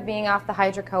 thinking of being off the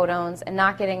hydrocodones and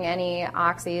not getting any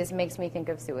oxys makes me think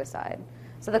of suicide.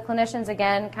 So the clinicians,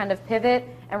 again, kind of pivot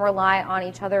and rely on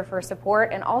each other for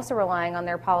support and also relying on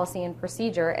their policy and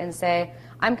procedure and say,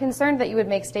 I'm concerned that you would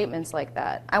make statements like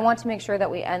that. I want to make sure that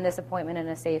we end this appointment in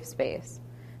a safe space.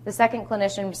 The second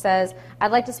clinician says,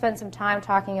 I'd like to spend some time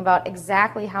talking about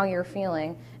exactly how you're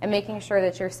feeling and making sure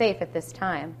that you're safe at this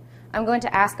time. I'm going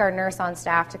to ask our nurse on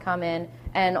staff to come in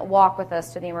and walk with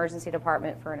us to the emergency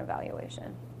department for an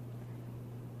evaluation.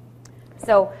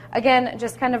 So again,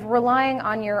 just kind of relying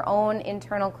on your own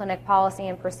internal clinic policy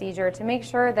and procedure to make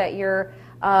sure that you're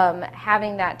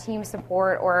having that team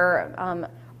support or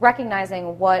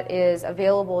recognizing what is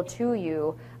available to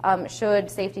you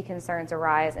should safety concerns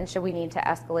arise and should we need to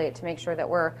escalate to make sure that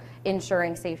we're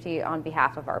ensuring safety on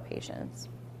behalf of our patients.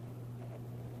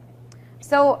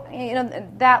 So,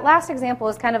 that last example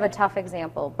is kind of a tough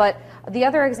example, but the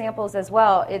other examples as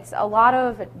well, it's a lot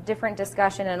of different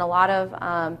discussion and a lot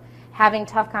of having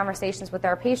tough conversations with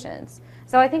our patients.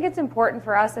 So I think it's important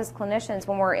for us as clinicians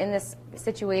when we're in this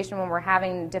situation, when we're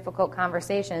having difficult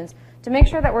conversations, to make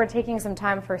sure that we're taking some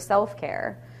time for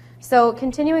self-care. So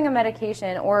continuing a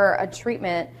medication or a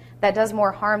treatment that does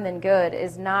more harm than good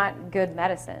is not good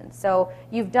medicine. So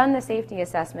you've done the safety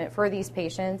assessment for these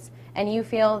patients, and you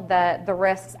feel that the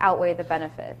risks outweigh the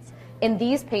benefits. In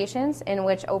these patients in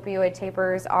which opioid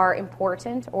tapers are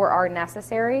important or are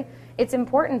necessary, it's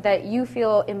important that you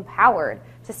feel empowered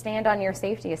to stand on your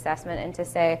safety assessment and to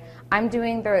say, I'm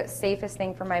doing the safest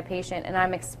thing for my patient and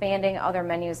I'm expanding other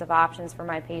menus of options for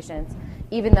my patients,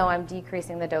 even though I'm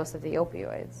decreasing the dose of the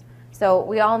opioids. So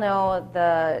we all know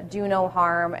the do no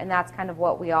harm, and that's kind of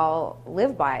what we all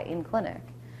live by in clinic.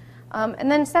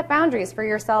 And then set boundaries for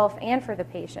yourself and for the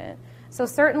patient. So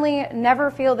certainly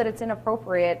never feel that it's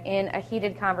inappropriate in a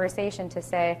heated conversation to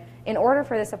say, in order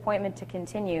for this appointment to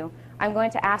continue, I'm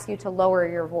going to ask you to lower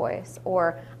your voice,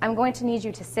 or I'm going to need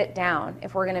you to sit down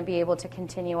if we're going to be able to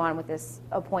continue on with this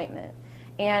appointment.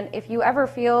 And if you ever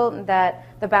feel that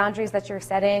the boundaries that you're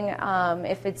setting,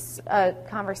 if it's a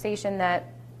conversation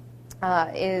that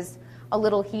is a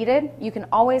little heated, you can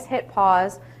always hit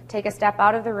pause, take a step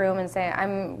out of the room and say,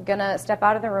 I'm going to step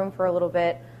out of the room for a little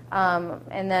bit,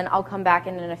 and then I'll come back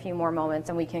in a few more moments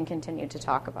and we can continue to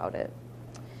talk about it.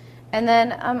 And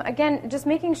then, again, just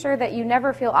making sure that you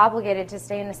never feel obligated to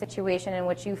stay in a situation in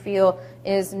which you feel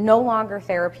is no longer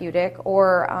therapeutic,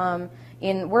 or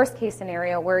in worst case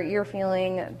scenario where you're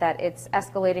feeling that it's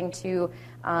escalating to,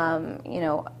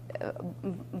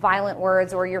 violent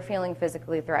words, or you're feeling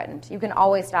physically threatened. You can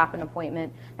always stop an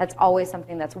appointment. That's always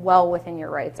something that's well within your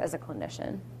rights as a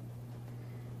clinician.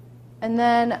 And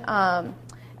then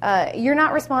you're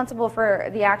not responsible for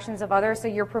the actions of others, so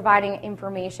you're providing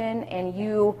information and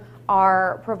you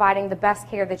are providing the best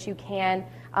care that you can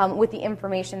with the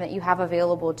information that you have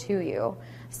available to you.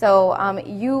 So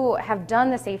you have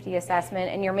done the safety assessment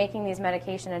and you're making these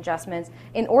medication adjustments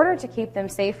in order to keep them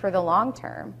safe for the long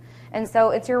term. And so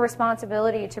it's your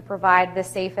responsibility to provide the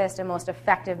safest and most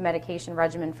effective medication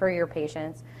regimen for your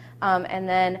patients. And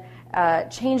then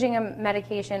changing a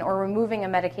medication or removing a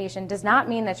medication does not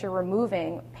mean that you're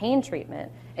removing pain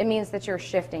treatment. It means that you're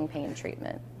shifting pain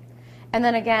treatment. And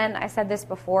then again, I said this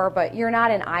before, but you're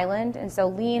not an island, and so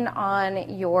lean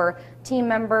on your team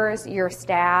members, your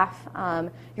staff,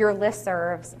 your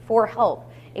listservs for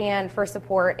help and for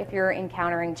support if you're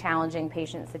encountering challenging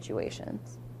patient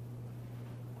situations.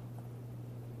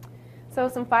 So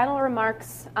some final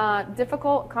remarks.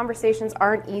 Difficult conversations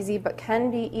aren't easy, but can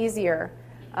be easier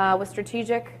with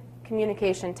strategic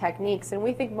communication techniques, and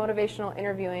we think motivational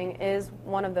interviewing is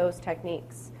one of those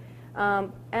techniques.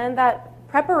 And that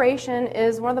preparation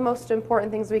is one of the most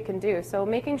important things we can do. So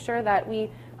making sure that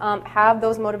we have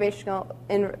those motivational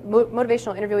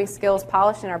interviewing skills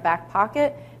polished in our back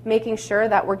pocket, making sure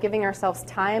that we're giving ourselves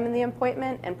time in the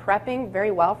appointment and prepping very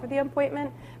well for the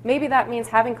appointment. Maybe that means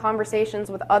having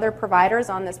conversations with other providers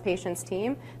on this patient's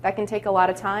team. That can take a lot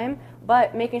of time,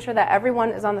 but making sure that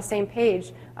everyone is on the same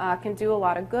page can do a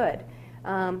lot of good.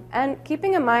 And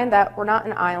keeping in mind that we're not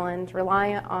an island,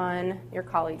 reliant on your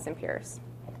colleagues and peers.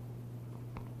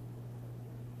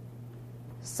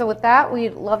 So with that,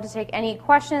 we'd love to take any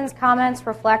questions, comments,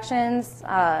 reflections,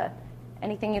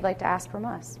 anything you'd like to ask from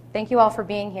us. Thank you all for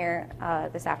being here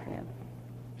this afternoon.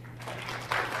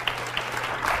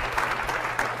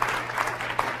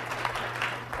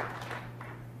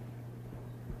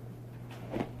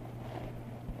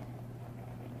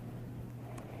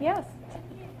 Yes.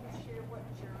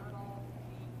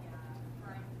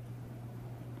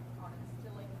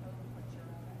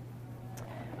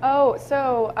 Oh,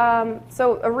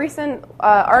 so a recent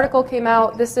article came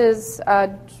out. This is,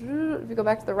 if you go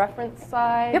back to the reference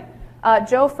slide. Yep.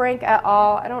 Joe Frank et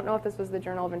al. I don't know if this was the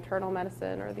Journal of Internal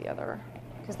Medicine or the other.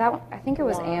 Because that one, I think it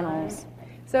was Annals.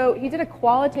 So he did a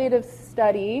qualitative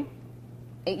study.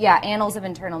 Yeah, Annals of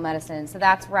Internal Medicine. So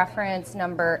that's reference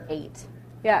number 8.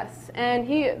 Yes,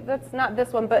 and that's not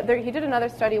this one, but he did another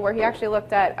study where he actually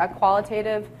looked at a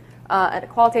qualitative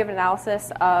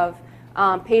analysis of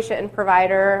patient and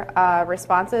provider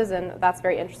responses, and that's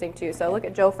very interesting too. So look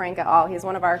at Joe Frank et al. He's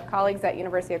one of our colleagues at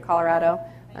University of Colorado.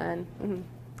 And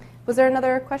was there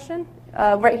another question?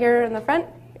 Right here in the front,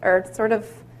 or sort of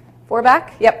four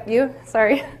back? Yep, you.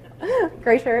 Sorry.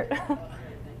 Gray shirt.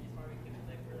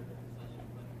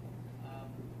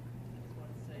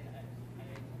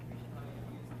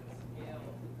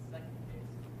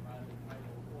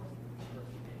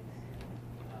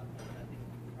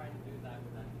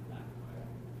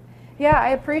 Yeah, I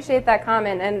appreciate that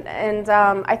comment, and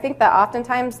I think that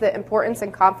oftentimes the importance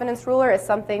and confidence ruler is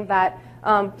something that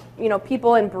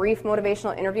people in brief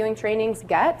motivational interviewing trainings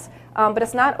get, but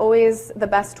it's not always the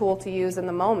best tool to use in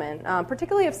the moment,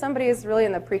 particularly if somebody is really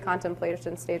in the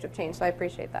pre-contemplation stage of change. So I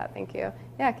appreciate that. Thank you.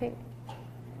 Yeah, Kate.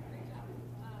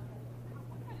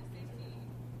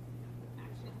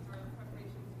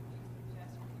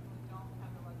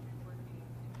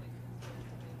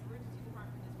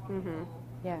 Mm-hmm.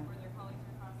 Yeah.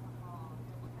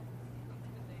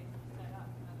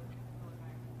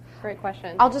 Great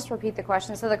question. I'll just repeat the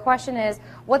question. So the question is,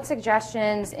 what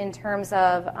suggestions in terms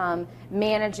of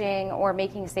managing or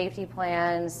making safety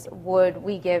plans would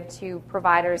we give to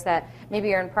providers that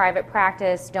maybe are in private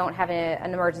practice, don't have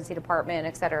an emergency department,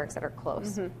 et cetera,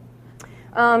 close?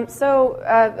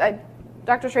 Mm-hmm.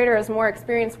 Dr. Schrader has more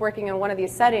experience working in one of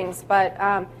these settings,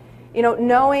 but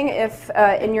knowing if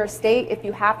in your state, if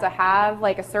you have to have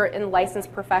like a certain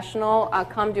licensed professional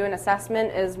come do an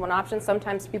assessment is one option.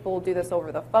 Sometimes people will do this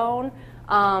over the phone.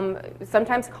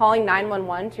 Sometimes calling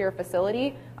 911 to your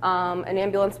facility, an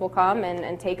ambulance will come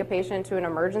and take a patient to an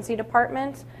emergency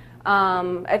department.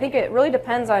 I think it really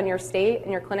depends on your state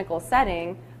and your clinical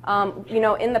setting.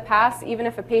 In the past, even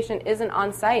if a patient isn't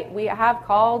on site, we have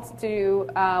called to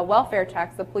welfare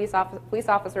checks. The police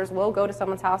officers will go to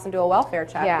someone's house and do a welfare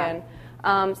check. Yeah.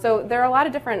 And so there are a lot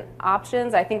of different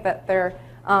options. I think that they're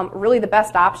really the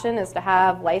best option is to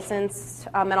have licensed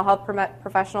mental health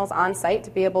professionals on site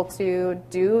to be able to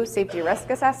do safety risk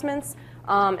assessments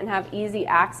and have easy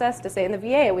access to, say, in the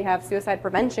VA, we have suicide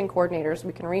prevention coordinators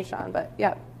we can reach on. But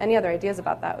yeah, any other ideas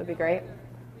about that would be great.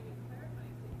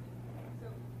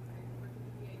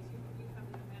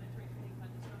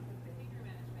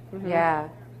 Mm-hmm. Yeah.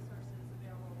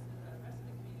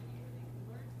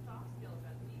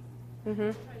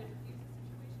 Mm-hmm.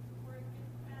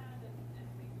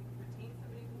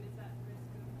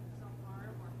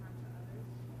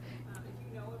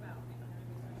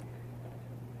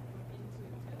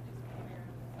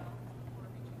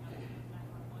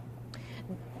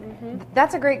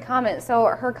 That's a great comment. So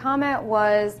her comment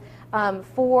was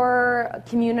for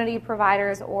community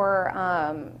providers or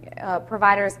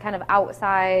providers kind of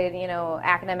outside,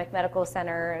 academic medical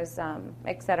centers,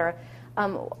 et cetera.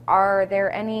 Are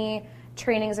there any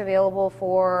trainings available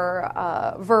for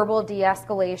verbal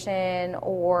de-escalation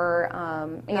or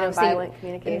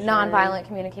nonviolent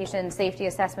communication, safety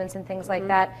assessments, and things like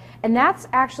that? And that's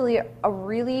actually a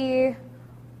really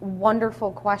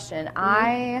wonderful question.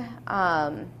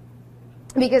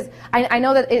 Because I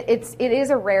know that it is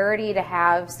a rarity to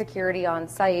have security on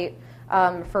site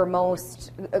for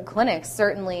most clinics,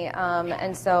 certainly,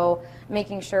 and so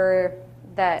making sure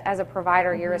that as a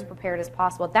provider you're as prepared as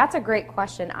possible. That's a great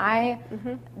question.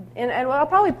 And I'll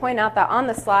probably point out that on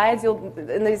the slides,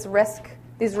 in these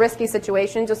risky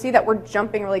situations, you'll see that we're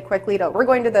jumping really quickly we're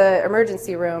going to the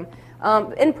emergency room.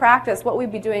 In practice, what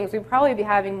we'd be doing is we'd probably be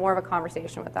having more of a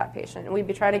conversation with that patient, and we'd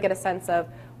be trying to get a sense of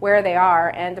where they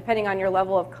are, and depending on your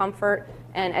level of comfort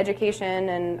and education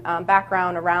and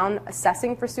background around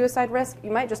assessing for suicide risk,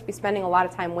 you might just be spending a lot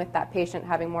of time with that patient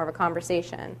having more of a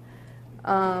conversation.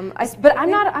 But I'm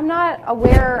not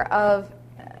aware of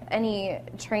any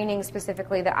training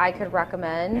specifically that I could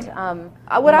recommend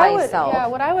myself.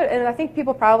 And I think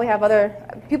people probably have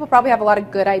a lot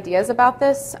of good ideas about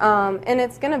this, and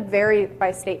it's going to vary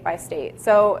by state.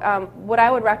 So what I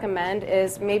would recommend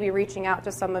is maybe reaching out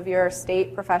to some of your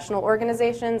state professional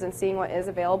organizations and seeing what is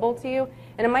available to you.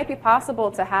 And it might be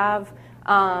possible to have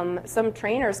some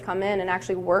trainers come in and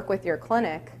actually work with your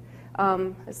clinic.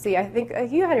 Let's see, I think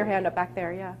you had your hand up back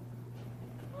there, yeah.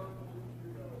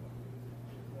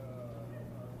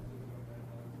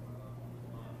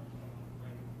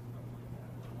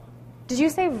 Did you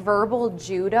say verbal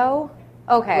judo?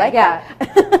 Okay, like yeah.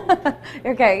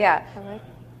 Okay, yeah.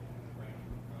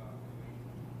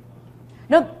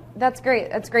 No, that's great.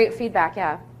 That's great feedback,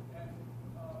 yeah.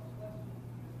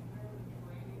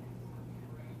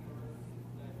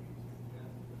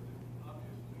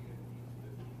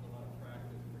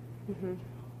 Mm-hmm.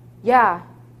 Yeah.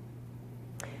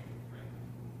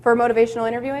 For motivational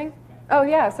interviewing? Oh,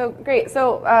 yeah, so great.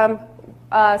 So,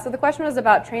 so the question was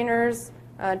about trainers.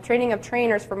 Training of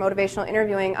trainers for motivational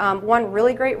interviewing. One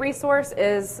really great resource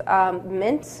is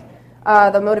MINT,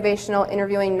 the Motivational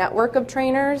Interviewing Network of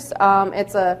Trainers.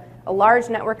 It's a large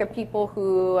network of people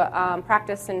who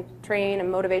practice and train in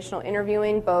motivational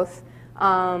interviewing, both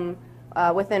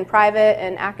within private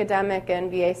and academic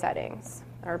and VA settings.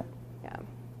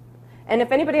 And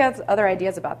if anybody has other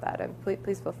ideas about that,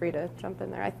 please feel free to jump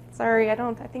in there. I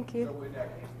think you... So with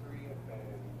that case 3 and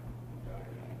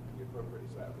the appropriate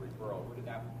referral, would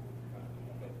that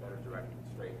better directed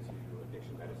straight to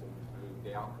addiction medicine? I mean,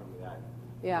 the outcome of that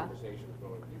Yeah. conversation was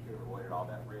going, you could have avoided all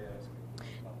that risk.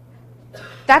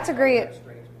 That's a great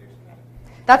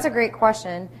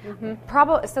question.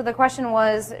 So the question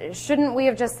was, shouldn't we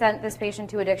have just sent this patient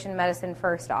to addiction medicine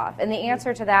first off? And the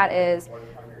answer to that is,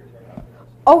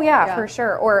 oh yeah, for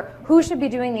sure. Or who should be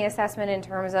doing the assessment in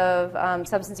terms of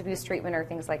substance abuse treatment or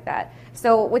things like that.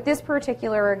 So with this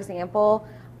particular example,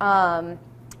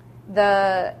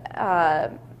 the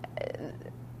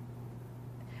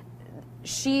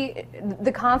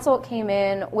consult came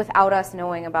in without us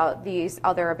knowing about these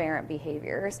other aberrant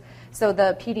behaviors. So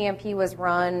the PDMP was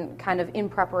run kind of in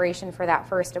preparation for that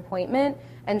first appointment.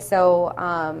 And so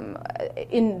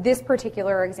in this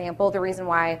particular example, the reason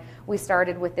why we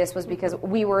started with this was because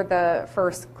we were the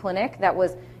first clinic that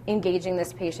was engaging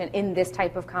this patient in this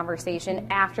type of conversation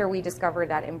after we discovered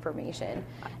that information.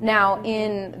 Now,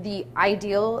 in the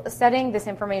ideal setting, this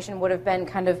information would have been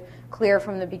kind of clear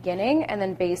from the beginning, and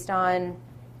then based on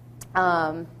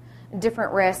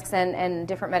different risks and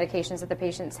different medications that the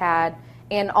patient's had,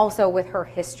 and also with her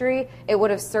history, it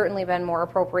would have certainly been more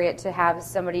appropriate to have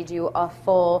somebody do a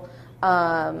full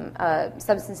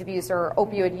substance abuse or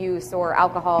opioid use or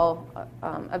alcohol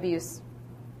abuse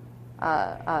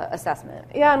assessment.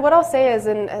 Yeah, and what I'll say is,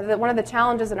 one of the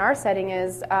challenges in our setting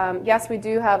is, yes, we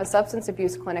do have a substance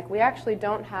abuse clinic. We actually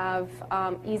don't have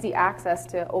easy access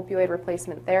to opioid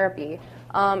replacement therapy.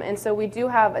 And so we do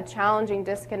have a challenging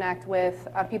disconnect with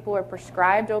people who are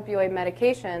prescribed opioid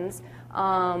medications,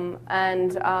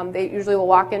 and they usually will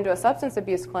walk into a substance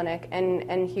abuse clinic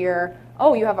and hear,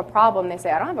 oh, you have a problem. They say,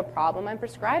 I don't have a problem. I'm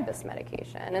prescribed this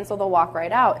medication. And so they'll walk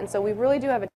right out. And so we really do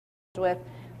have a challenge with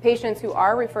patients who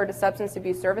are referred to substance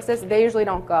abuse services. They usually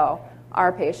don't go,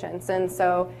 our patients. And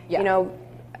so, you know,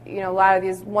 a lot of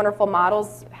these wonderful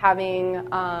models having,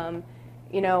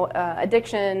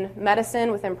 addiction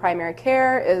medicine within primary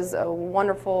care is a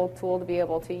wonderful tool to be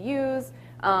able to use.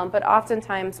 But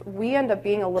oftentimes we end up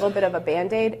being a little bit of a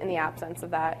Band-Aid in the absence of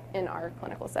that in our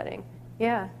clinical setting.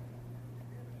 Yeah. An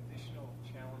additional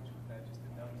challenge with that, just to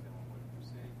dovetail on what you're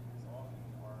saying, is often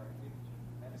our addiction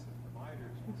medicine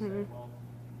providers will say, well,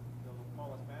 they'll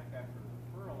call us back after a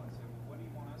referral and say, well, what do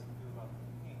you want us to do about the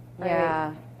pain?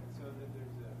 Yeah. And so that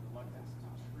there's a reluctance to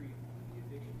treat the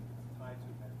addiction that's tied to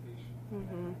a medication.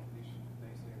 Medical condition.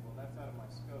 They say, well, that's out of my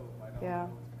scope. I don't know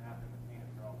what's going to happen to pain if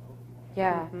they're all opioids.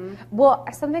 Yeah. Well,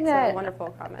 something that... a wonderful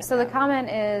comment. So the comment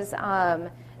is,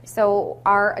 so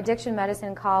our addiction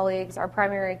medicine colleagues, our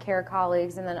primary care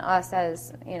colleagues, and then us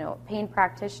as, pain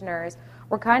practitioners,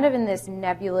 we're kind of in this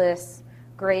nebulous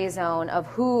gray zone of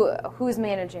who's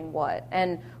managing what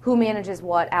and who manages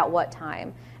what at what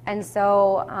time. And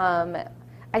so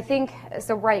I think,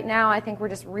 so right now I think we're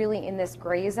just really in this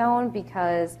gray zone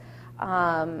because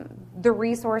the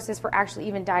resources for actually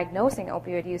even diagnosing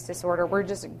opioid use disorder, we're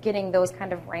just getting those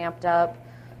kind of ramped up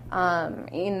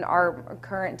in our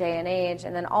current day and age.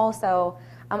 And then also,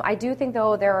 I do think,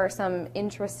 though, there are some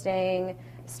interesting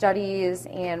studies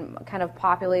and kind of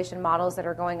population models that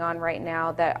are going on right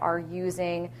now that are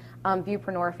using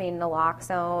buprenorphine,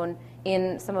 naloxone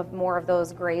in some of more of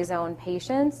those gray zone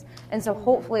patients. And so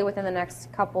hopefully within the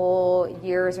next couple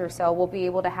years or so, we'll be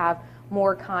able to have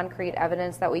more concrete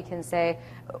evidence that we can say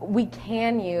we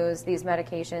can use these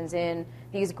medications in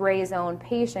these gray zone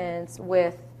patients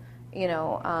with,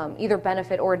 either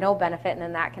benefit or no benefit, and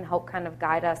then that can help kind of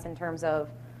guide us in terms of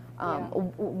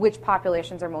which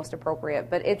populations are most appropriate.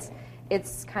 But it's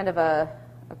kind of a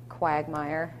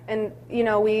quagmire. And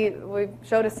we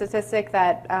showed a statistic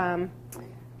that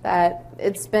that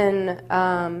it's been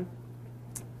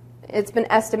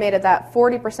estimated that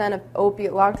 40% of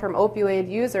long-term opioid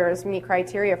users meet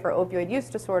criteria for opioid use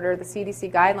disorder. The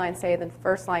CDC guidelines say the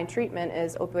first-line treatment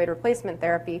is opioid replacement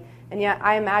therapy, and yet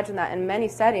I imagine that in many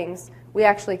settings we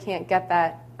actually can't get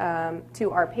that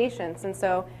to our patients. And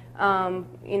so,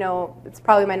 it's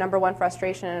probably my number one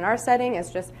frustration in our setting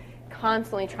is just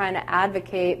constantly trying to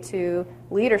advocate to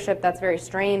leadership that's very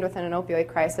strained within an opioid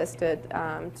crisis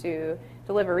to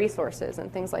deliver resources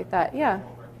and things like that. Yeah.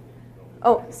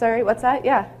 Oh, sorry, what's that?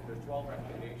 Yeah. There's 12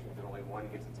 recommendations and only one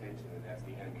gets attention, and that's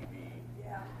the MBB.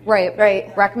 Yeah.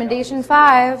 Right. Recommendation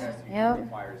 5. Yep.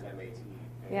 Requires MAT.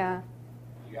 Yeah.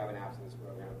 You have an abstinence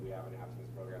program, we have an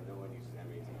abstinence program, no one uses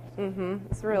MAT.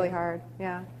 It's really hard.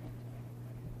 Yeah.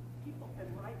 People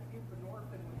can write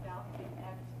buprenorphine without the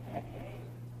XDA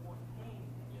or pain.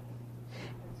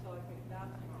 And so I think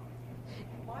that's wrong.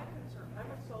 My concern,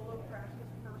 I'm a solo practice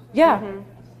person. Yeah.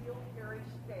 Concealed carry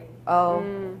state. Oh,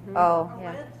 A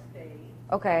yeah. red state.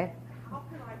 Okay. How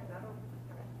can I better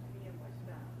protect me and my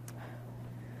staff?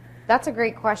 That's a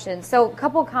great question. So a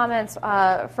couple comments.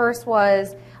 First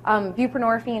was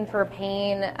buprenorphine for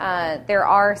pain. There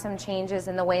are some changes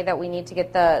in the way that we need to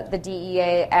get the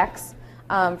DEA-X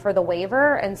for the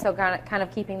waiver, and so kind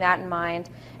of keeping that in mind.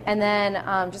 And then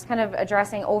just kind of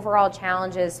addressing overall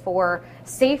challenges for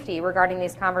safety regarding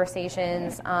these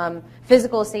conversations,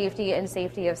 physical safety and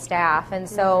safety of staff. And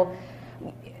so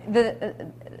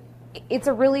it's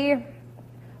a really,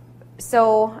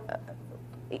 so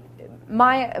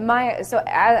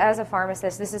as a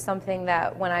pharmacist, this is something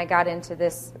that when I got into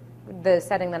the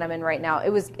setting that I'm in right now, it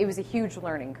was a huge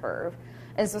learning curve.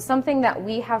 And so something that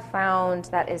we have found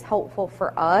that is helpful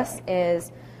for us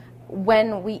is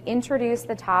when we introduce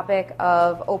the topic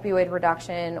of opioid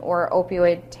reduction or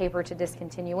opioid taper to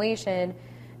discontinuation,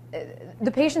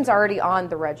 the patient's already on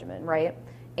the regimen, right?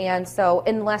 And so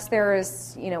unless there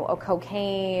is, a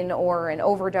cocaine or an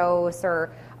overdose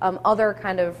or other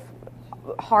kind of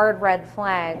hard red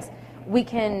flags, we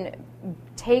can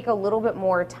take a little bit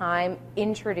more time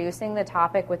introducing the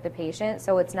topic with the patient,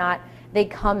 so it's not they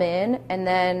come in and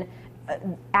then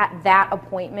at that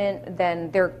appointment then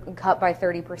they're cut by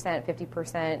 30%,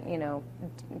 50%,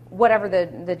 whatever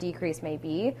the decrease may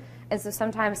be. And so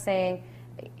sometimes saying,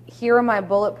 here are my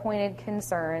bullet pointed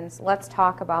concerns, let's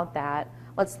talk about that,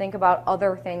 let's think about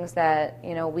other things that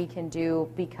we can do,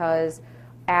 because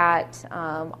at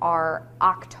our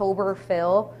October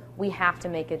fill we have to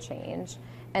make a change.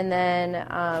 And then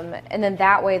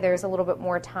that way there's a little bit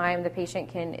more time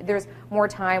there's more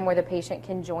time where the patient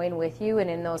can join with you and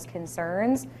in those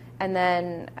concerns. And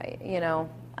then,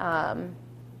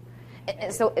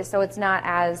 so it's not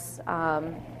as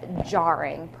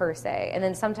jarring per se. And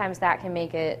then sometimes that can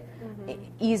make it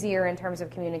easier in terms of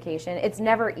communication. It's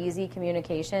never easy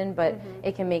communication, but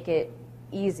it can make it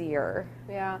easier.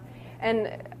 Yeah.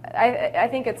 And I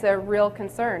think it's a real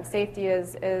concern. Safety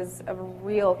is a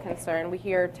real concern. We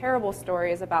hear terrible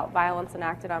stories about violence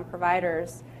enacted on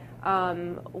providers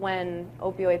when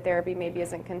opioid therapy maybe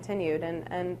isn't continued,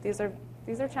 and these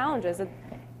are challenges.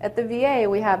 At the VA,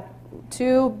 we have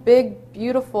 2 big,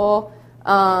 beautiful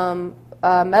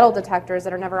metal detectors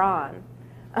that are never on.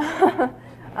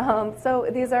 So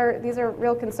these are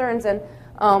real concerns, and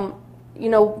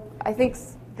I think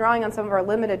drawing on some of our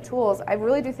limited tools, I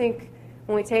really do think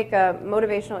when we take a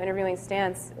motivational interviewing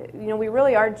stance, we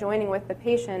really are joining with the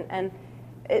patient, and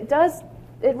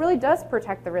it really does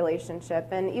protect the relationship.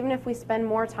 And even if we spend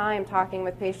more time talking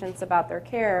with patients about their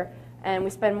care, and we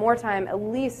spend more time at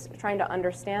least trying to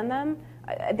understand them,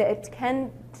 it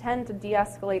can tend to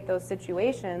de-escalate those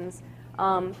situations.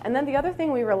 And then the other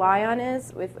thing we rely on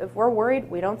is, if we're worried,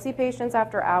 we don't see patients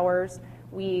after hours,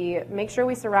 we make sure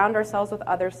we surround ourselves with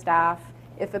other staff.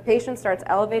 If a patient starts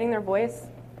elevating their voice,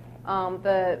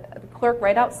 the clerk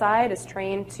right outside is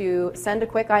trained to send a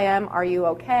quick IM, are you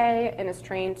okay, and is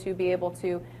trained to be able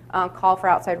to call for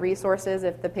outside resources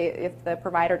if the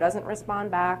provider doesn't respond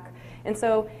back. And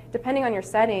so depending on your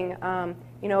setting,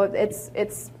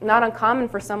 it's not uncommon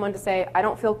for someone to say, I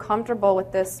don't feel comfortable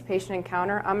with this patient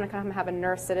encounter, I'm going to come have a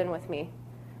nurse sit in with me,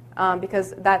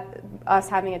 because us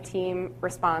having a team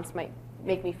response might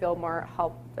make me feel more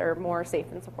helped or more safe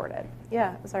and supported.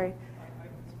 Yeah, sorry. I can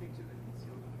speak to the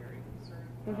concealed carry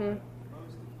concern.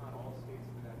 Most, if not all, states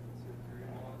that have concealed carry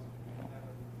laws have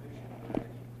a provision where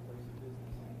any place of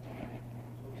business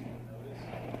posts a notice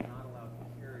you're not allowed to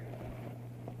carry,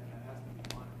 and that has to be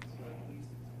monitored. So at least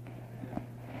it's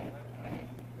electronic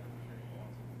gun carry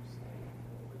laws in your state,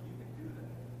 but you can do that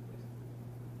at places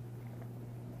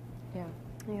of business.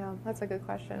 Yeah, that's a good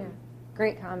question. Yeah.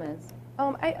 Great comments.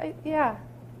 Yeah.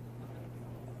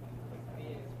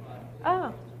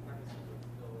 Oh.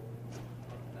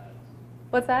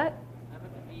 What's that? I'm at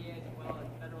the VA as well, and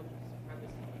federal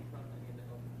supremacy from any of the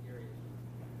health areas.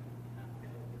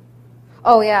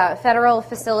 Oh yeah, federal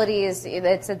facilities,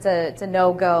 it's a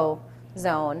no-go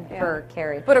zone for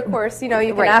carry. But of course, you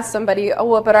can ask somebody, oh,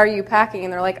 well, but are you packing?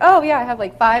 And they're like, oh yeah, I have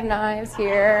like 5 knives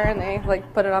here, and they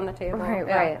like put it on the table.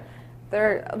 Right.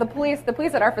 The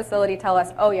police at our facility tell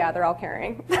us, oh yeah, they're all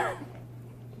carrying.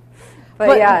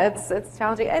 But yeah, it's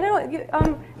challenging. I know,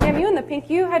 ma'am, you in the pink,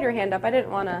 you had your hand up. I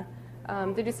didn't want to.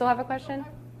 Did you still have a question?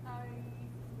 I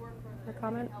work for the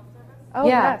comment? Health Service. Oh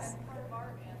yes. Part of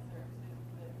our answer to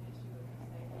the issue of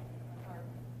safety, or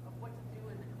of what to do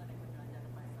in the clinic when you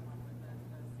identify someone with a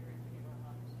serious behavioral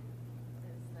health issue,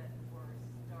 is that we've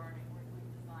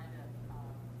designed a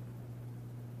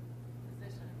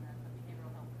position as a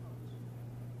behavioral health coach.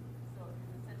 So it's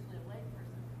essentially a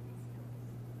layperson with these skills.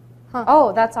 Huh.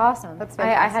 Oh, that's awesome. That's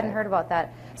I hadn't heard about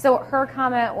that. So her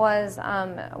comment was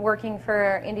working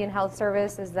for Indian Health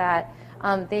Service is that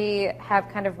they have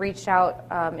kind of reached out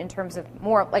in terms of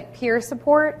more like peer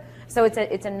support. So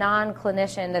it's a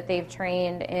non-clinician that they've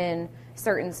trained in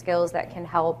certain skills that can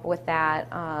help with that.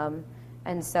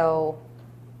 And so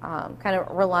kind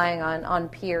of relying on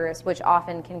peers, which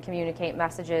often can communicate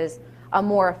messages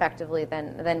more effectively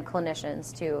than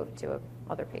clinicians to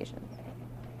other patients.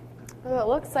 Well, it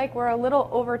looks like we're a little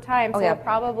over time, so Oh, yeah. we'll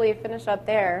probably finish up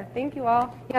there. Thank you all. Yeah.